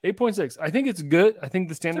 6. 8.6. I think it's good. I think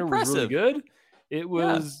the standard was really good. It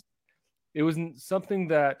wasn't something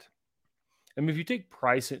that, I mean, if you take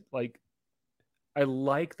price, it like, I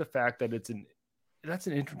like the fact that that's an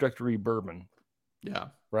introductory bourbon. Yeah.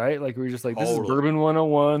 Right? Like, we're just like, this is Bourbon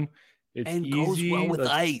 101. It's and easy. Goes well with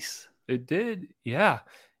ice. It did. Yeah.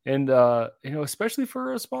 And, especially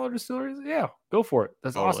for a smaller distillery, go for it.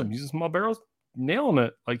 That's awesome. Using small barrels, nailing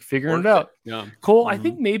it, like figuring it out. Yeah. Cole, I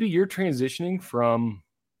think maybe you're transitioning from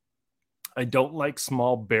I don't like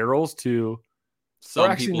small barrels to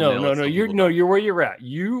some actually people no. You're where you're at.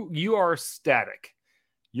 You are static.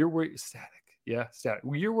 Static. Yeah, static.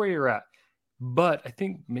 You're where you're at. But I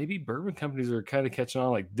think maybe bourbon companies are kind of catching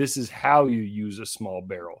on. Like, this is how you use a small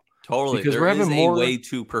barrel. Totally. Because there is a way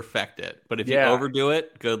to perfect it. But if you overdo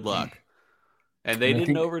it, good luck. And they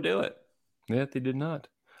didn't overdo it. Yeah, they did not.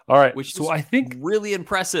 All right. So I think really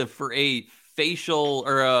impressive for a facial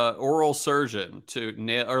or a oral surgeon to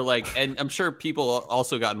nail, or like, and I'm sure people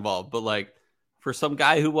also got involved, but like for some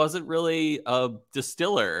guy who wasn't really a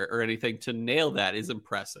distiller or anything to nail that is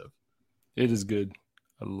impressive. It is good.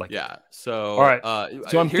 I like it. So, all right.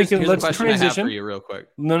 So I'm thinking, let's transition. I have for you real quick.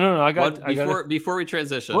 No. Before we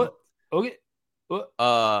transition. What? Okay. What?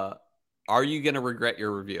 Are you going to regret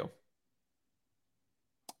your review?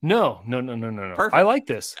 No. Perfect. I like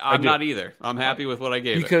this. I'm not either. I'm happy with what I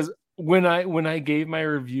gave because when I gave my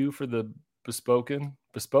review for the bespoke. As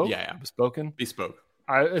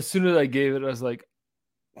soon as I gave it, I was like,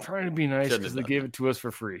 I'm trying to be nice because they gave it to us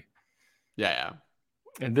for free. Yeah.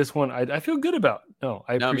 And this one, I feel good about. No,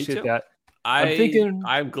 I appreciate that.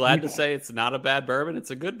 I'm glad to say it's not a bad bourbon.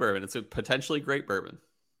 It's a good bourbon. It's a potentially great bourbon.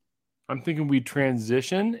 I'm thinking we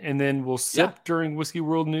transition and then we'll sip during Whiskey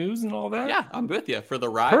World News and all that. Yeah, I'm with you for the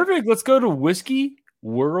ride. Perfect. Let's go to Whiskey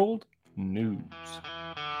World News.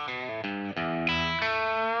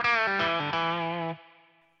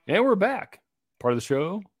 And we're back. Part of the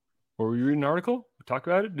show where we read an article, we talk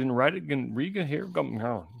about it, didn't write it, can read it here.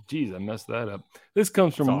 Oh, geez, I messed that up. This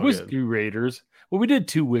comes from Whiskey Raiders. Well, we did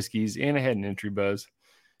 2 whiskeys and I had an entry buzz.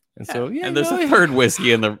 And so, and there's a third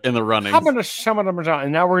whiskey in the running.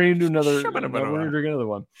 And now we're going to do another. We're going to drink another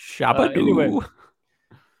one. Anyway,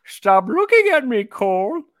 stop looking at me,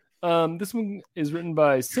 Cole. This one is written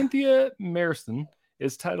by Cynthia Marston.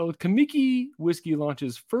 It's titled "Kamiki Whiskey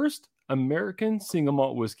Launches First American Single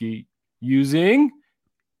Malt Whiskey Using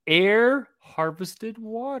Air Harvested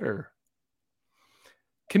Water."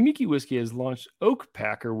 Kamiki Whiskey has launched Oak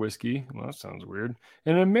Packer Whiskey. Well, that sounds weird.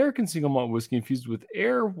 An American single malt whiskey infused with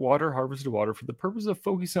air, water, harvested water for the purpose of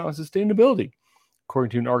focusing on sustainability,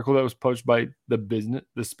 according to an article that was published by the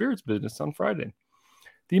Spirits Business on Friday.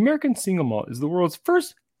 The American single malt is the world's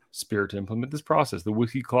first spirit to implement this process. The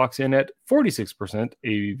whiskey clocks in at 46%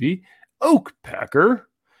 ABV. Oak Packer,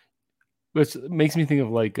 which makes me think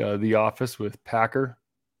of like The Office with Packer.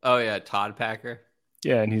 Oh, yeah, Todd Packer.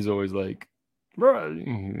 Yeah, and he's always like,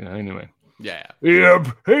 anyway. Yeah. Yeah,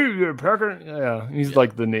 hey, Packer. Yeah, he's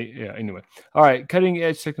like the Nate. Yeah, anyway. All right, cutting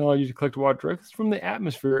edge technology to collect water directly from the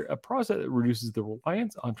atmosphere, a process that reduces the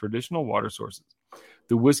reliance on traditional water sources.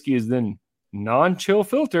 The whiskey is then non-chill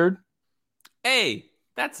filtered. Hey,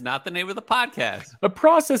 that's not the name of the podcast. A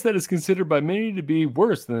process that is considered by many to be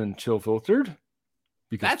worse than chill filtered.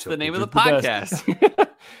 That's the name of the podcast.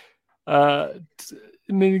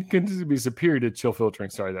 It can be superior to chill filtering.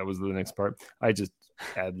 Sorry, that was the next part. I just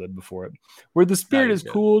ad-lib before it. Where the spirit is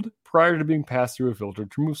cooled prior to being passed through a filter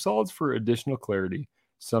to remove solids for additional clarity.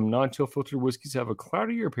 Some non-chill filtered whiskeys have a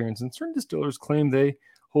cloudier appearance, and certain distillers claim they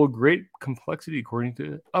hold great complexity according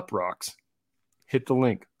to Uprocks. Hit the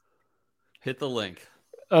link. Hit the link.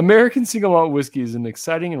 American single malt whiskey is an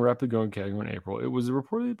exciting and rapidly growing category in April. It was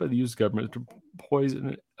reported by the U.S. government to poise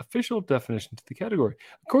an official definition to the category.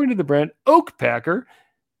 According to the brand, Oak Packer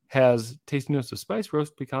has tasting notes of spice,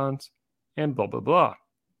 roast, pecans, and blah, blah, blah.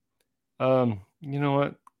 You know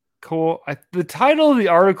what? Cool. The title of the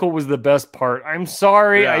article was the best part. I'm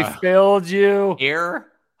sorry. Yeah. I failed you. Air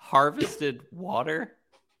harvested water.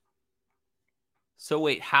 So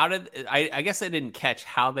wait, how did I guess I didn't catch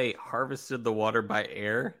how they harvested the water by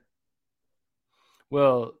air?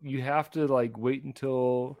 Well, you have to like wait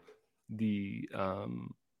until the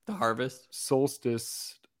harvest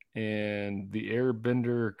solstice and the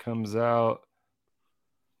airbender comes out.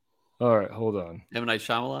 All right, hold on. M. Night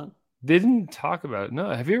Shyamalan? They didn't talk about it.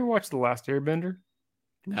 No, have you ever watched The Last Airbender?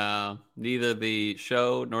 No, neither the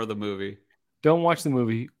show nor the movie. Don't watch the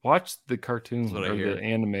movie. Watch the cartoon or the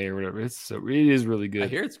anime or whatever. It is really good. I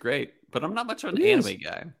hear it's great, but I'm not much of an anime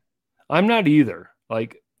guy. I'm not either.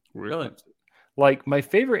 Like really, like my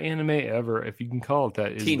favorite anime ever, if you can call it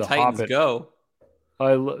that, is Teen The Titans Hobbit. Go.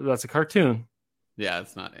 That's a cartoon. Yeah,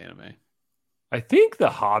 it's not anime. I think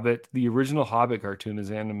The Hobbit, the original Hobbit cartoon,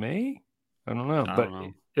 is anime. I don't know, but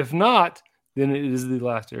if not, then it is The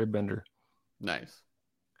Last Airbender. Nice.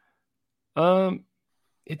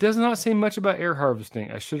 It does not say much about air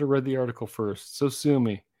harvesting. I should have read the article first. So sue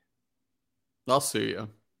me. I'll sue you.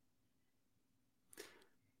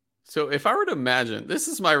 So if I were to imagine, this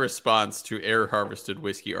is my response to air harvested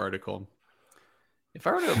whiskey article. If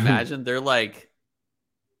I were to imagine they're like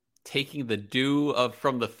taking the dew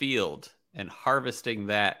from the field and harvesting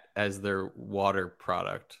that as their water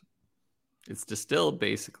product. It's distilled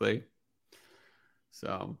basically.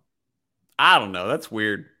 So I don't know. That's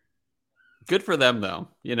weird. Good for them, though.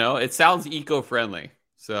 You know, it sounds eco-friendly.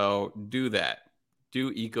 So do that.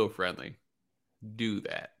 Do eco-friendly. Do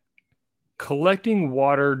that. Collecting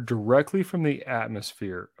water directly from the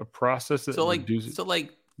atmosphere, a process that reduces. So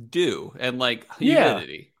like dew and like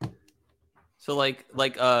humidity. Yeah. So like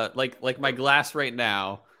my glass right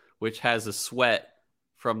now, which has a sweat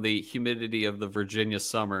from the humidity of the Virginia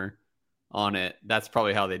summer on it. That's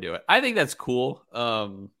probably how they do it. I think that's cool.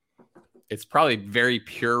 It's probably very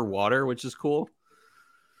pure water, which is cool.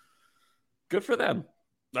 Good for them.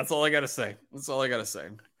 That's all I got to say. All I got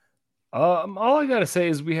to say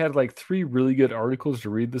is we had like 3 really good articles to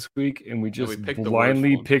read this week, and we just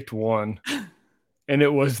blindly picked one, and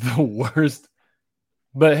it was the worst.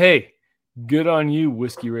 But hey, good on you,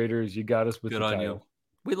 Whiskey Raiders. You got us with the title. Good on you.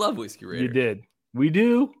 We love Whiskey Raiders. You did. We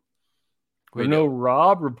do. We're no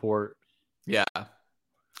Rob report. Yeah.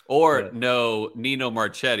 Or no Nino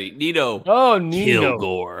Marchetti. Nino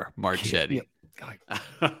Kilgore Marchetti.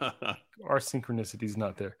 Our synchronicity's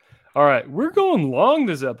not there. All right. We're going long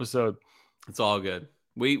this episode. It's all good.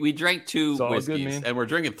 We drank 2 whiskeys, and we're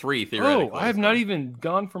drinking 3 theoretically. Oh, I have not even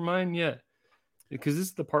gone for mine yet. Because this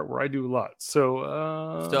is the part where I do a lot.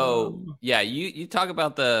 So yeah, you talk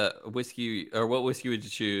about the whiskey, or what whiskey would you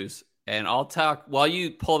choose? And I'll talk, while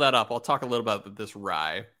you pull that up, I'll talk a little about this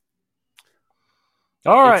rye.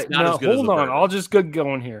 All right, now hold on. I'll just get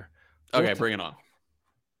going here. Okay, bring it on.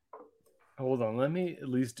 Hold on, let me at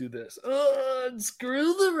least do this.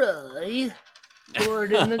 Unscrew the rye. Pour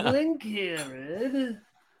it in the Glencairn.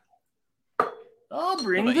 I'll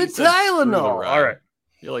bring the Tylenol. All right.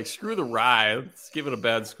 You're like, screw the rye. Let's give it a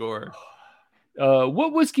bad score.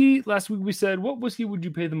 What whiskey, last week we said, what whiskey would you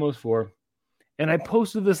pay the most for? And I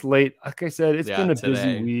posted this late. Like I said, it's been a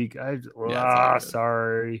busy week.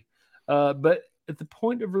 Sorry. But at the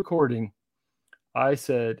point of recording, I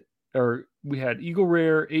said, or we had Eagle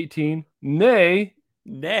Rare 18, nay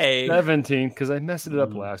 17, because I messed it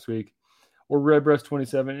up last week, or Redbreast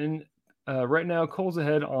 27. And right now, Cole's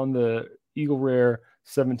ahead on the Eagle Rare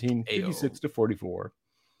 17, 56 to 44.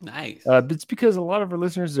 Nice. It's because a lot of our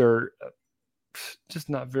listeners are just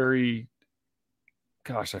not very,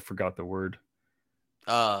 gosh, I forgot the word.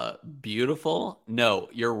 Beautiful? No,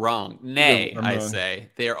 you're wrong. Nay, I say.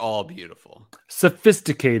 They're all beautiful.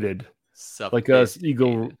 Sophisticated. Like us,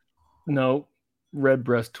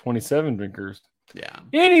 Redbreast 27 drinkers. Yeah.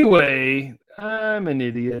 Anyway, I'm an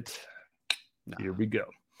idiot. No. Here we go.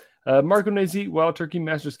 Marco Nazi, Wild Turkey,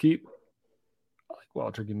 Master's Keep. I like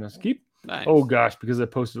Wild Turkey, Master's Keep. Nice. Oh, gosh, because I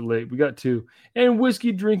posted it late. We got 2. And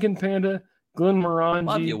Whiskey Drinking Panda, Glenmorangie.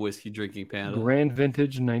 Love you, Whiskey Drinking Panda. Grand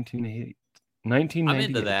Vintage 1998. I'm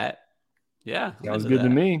into that. Yeah. Sounds good to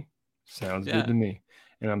me. Sounds good to me.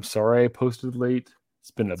 And I'm sorry I posted late.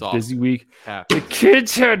 It's been a busy week. The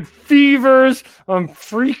kids had fevers. I'm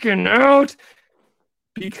freaking out.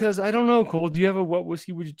 Because I don't know, Cole. Do you have what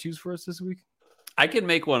whiskey would you choose for us this week? I can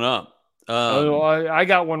make one up. I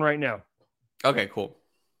got one right now. Okay, cool.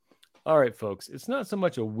 All right, folks. It's not so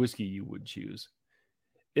much a whiskey you would choose.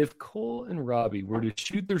 If Cole and Robby were to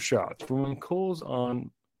shoot their shots for when Cole's on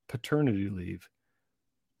paternity leave,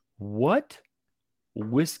 what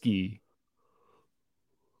whiskey,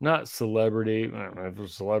 not celebrity, I don't know if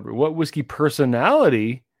it's celebrity, what whiskey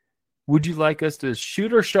personality would you like us to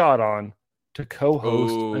shoot our shot on to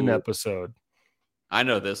co-host an episode? I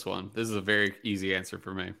know this one. This is a very easy answer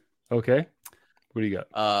for me. Okay. What do you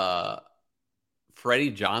got?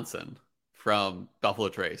 Freddie Johnson from Buffalo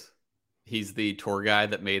Trace. He's the tour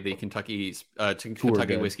guide that made the Kentucky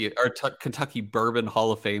whiskey or Kentucky Bourbon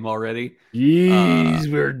Hall of Fame already.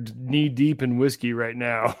 Jeez, we're knee deep in whiskey right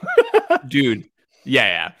now. Dude.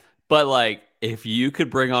 Yeah. But like, if you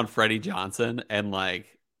could bring on Freddie Johnson and like,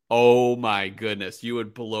 oh my goodness, you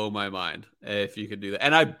would blow my mind if you could do that.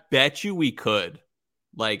 And I bet you we could.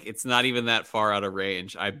 Like, it's not even that far out of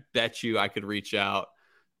range. I bet you I could reach out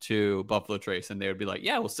to Buffalo Trace and they would be like,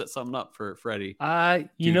 yeah, we'll set something up for Freddie.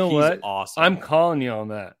 You know what? Awesome. I'm calling you on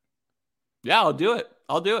that. Yeah, I'll do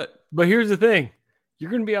it. But here's the thing. You're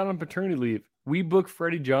going to be out on paternity leave. We book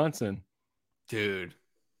Freddie Johnson. Dude,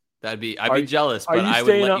 I'd be jealous, but I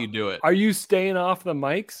would let you do it. Are you staying off the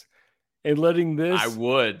mics and letting this I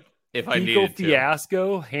would if I needed to.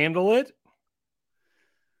 Fiasco handle it?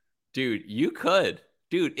 Dude, you could.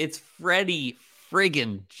 Dude, it's Freddie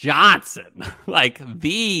friggin' Johnson, like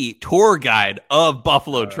the tour guide of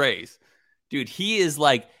Buffalo Trace. Dude, he's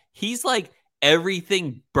like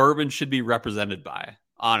everything bourbon should be represented by,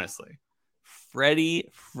 honestly.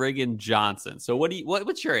 Freddie friggin' Johnson. So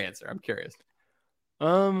what's your answer? I'm curious.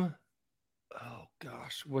 Oh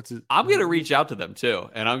gosh, what's it? I'm gonna reach out to them too,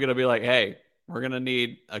 and I'm gonna be like, hey, we're gonna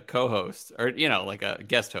need a co-host or like a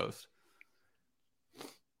guest host.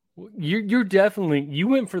 You're definitely you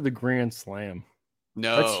went for the Grand Slam.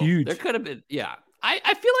 No, that's huge. There could have been, yeah.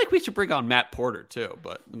 I feel like we should bring on Matt Porter too,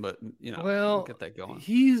 but we'll get that going.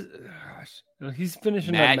 He's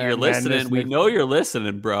finishing Matt, up. You're listening. We know you're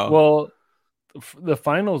listening, bro. Well, the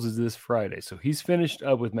finals is this Friday, so he's finished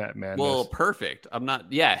up with Matt Madness. Well, perfect. I'm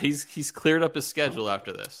not. Yeah, he's cleared up his schedule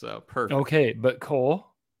after this, so perfect. Okay, but Cole,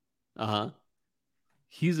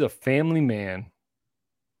 he's a family man.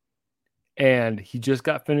 And he just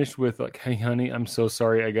got finished with like, hey, honey, I'm so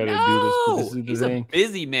sorry. I got to do this. But this is the he's thing. A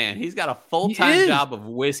busy man. He's got a full-time job of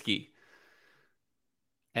whiskey.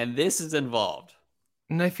 And this is involved.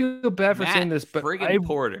 And I feel bad for saying this, but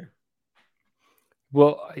Porter.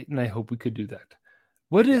 Well, I hope we could do that.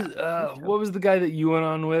 What was the guy that you went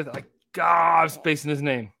on with? I'm spacing his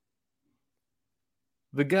name.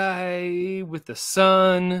 The guy with the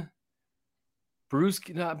son.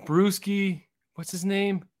 Brewski. What's his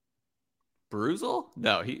name? Bruzel?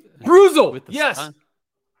 No, Bruzel. Yes, son.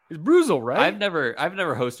 It's Bruzel, right? I've never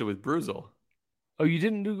hosted with Bruzel. Oh, you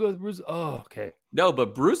didn't do with Bruzel? Oh, okay. No,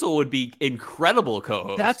 but Bruzel would be incredible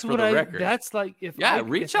co-host. That's what I. Record. That's like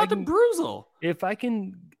reach out to Bruzel. If I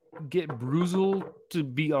can get Bruzel to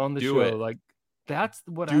be on the show, like that's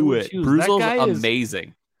what I would choose. Bruzel's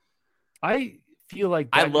amazing. I feel like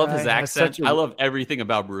I love his accent. I love everything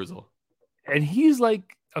about Bruzel. And he's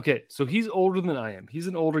like, okay, so he's older than I am. He's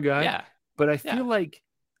an older guy. Yeah. But I feel like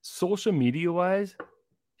social media wise,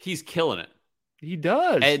 he's killing it. He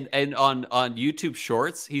does. And on YouTube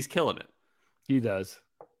Shorts, he's killing it. He does.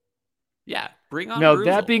 Yeah. Bring on Now, Bruzel.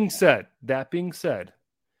 that being said,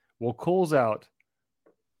 while Cole's out,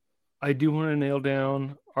 I do want to nail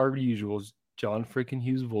down our usuals. John freaking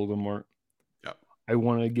Hughes Voldemort. Yep. I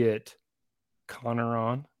want to get Connor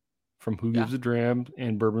on from Who Gives a Dram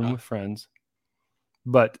and Bourbon with Friends.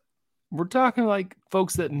 But we're talking like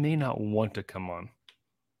folks that may not want to come on.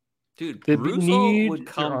 Dude, They Bruzel would need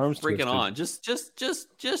come their arms freaking twisted. on.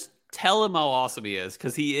 Just tell him how awesome he is,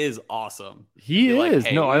 because he is awesome. He Be is. like,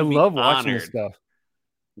 hey, no, I we'd be love watching this honored. stuff.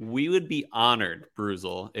 We would be honored,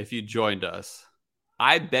 Bruzel, if you joined us.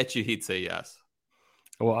 I bet you he'd say yes.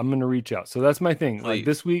 Well, I'm going to reach out. So that's my thing. Please. Like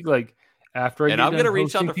this week, like after I And get I'm done going to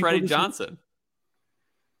reach out hosting to people Freddie this Johnson.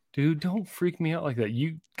 Dude, don't freak me out like that.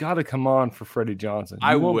 You got to come on for Freddie Johnson.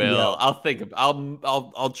 I won't be will. out. I'll think of.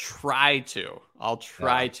 I'll try to. I'll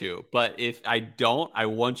try to. But if I don't, I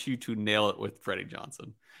want you to nail it with Freddie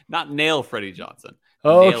Johnson. Not nail Freddie Johnson.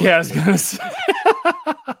 Oh, Nail okay. it. I was gonna say.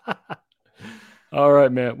 All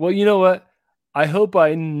right, man. Well, you know what? I hope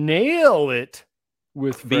I nail it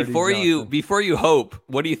with Freddie Johnson. Before you hope,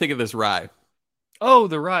 what do you think of this rye? Oh,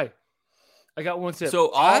 the rye. I got one sip.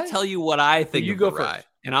 So I'll tell you what I think you of go the rye. first.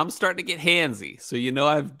 And I'm starting to get handsy, so you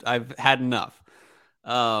know I've had enough.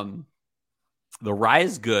 The rye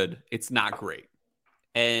is good. It's not great.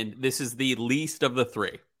 And this is the least of the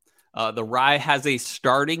three. The rye has a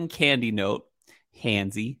starting candy note,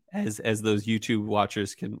 handsy, as those YouTube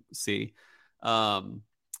watchers can see. It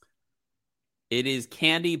is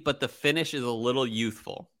candy, but the finish is a little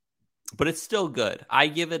youthful. But it's still good. I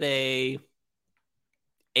give it a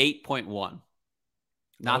 8.1.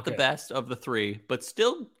 Not the best of the three, but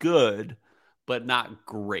still good, but not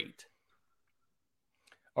great.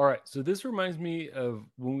 All right. So this reminds me of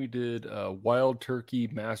when we did Wild Turkey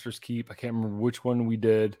Master's Keep. I can't remember which one we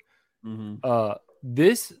did. Mm-hmm.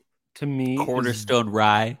 This, to me, Cornerstone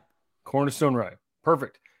rye. Cornerstone rye.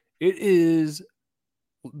 Perfect. It is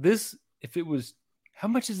this. If it was, how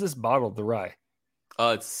much is this bottle of the rye?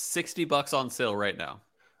 It's $60 on sale right now.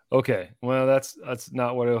 Okay, well, that's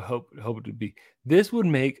not what I hope it would be. This would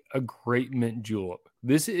make a great mint julep.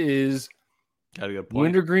 This is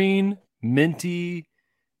wintergreen, minty.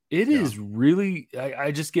 It is really.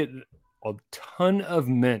 I just get a ton of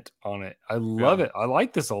mint on it. I love it. I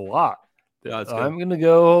like this a lot. I'm gonna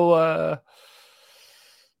go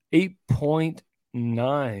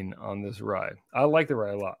 8.9 on this rye. I like the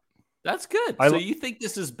rye a lot. That's good. So you think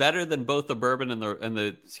this is better than both the bourbon and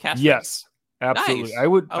the cask? Yes. Absolutely.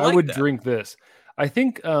 Nice. I would drink this. I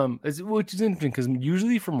think which is interesting because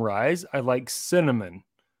usually from rye, I like cinnamon.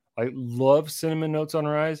 I love cinnamon notes on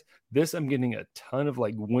rye. This I'm getting a ton of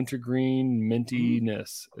like wintergreen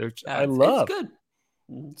mintiness. Which I love. It's good.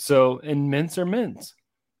 So, and mints are mints.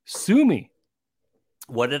 Sue me.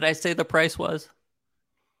 What did I say the price was?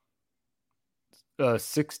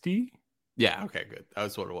 60. Yeah, okay, good.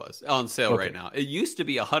 That's what it was. On sale right now. It used to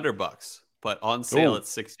be $100. But on sale, it's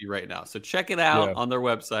 60 right now. So check it out on their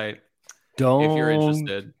website if you're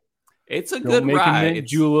interested. It's a good rye. Don't make a mint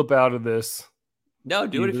julep out of this. No,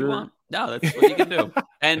 do it if you want. No, that's what you can do.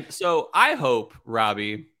 And so I hope,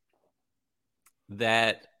 Robbie,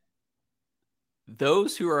 that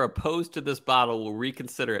those who are opposed to this bottle will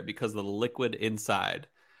reconsider it because of the liquid inside.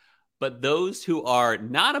 But those who are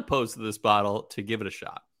not opposed to this bottle, to give it a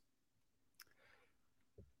shot.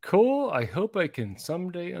 Cole, I hope I can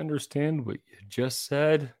someday understand what you just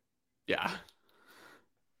said. Yeah.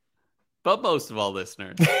 But most of all,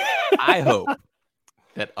 listeners, I hope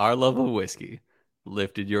that our love of whiskey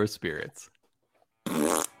lifted your spirits.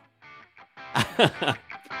 It's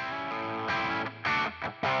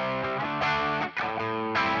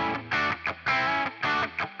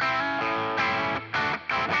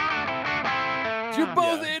You're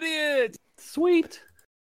both idiots. Sweet.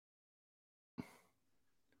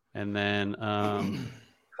 And then,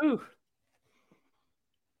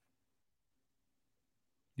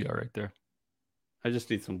 Yeah, right there. I just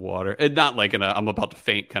need some water. And not like I'm about to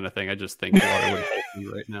faint kind of thing. I just think water would help me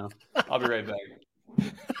right now. I'll be right back.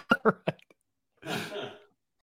 All right.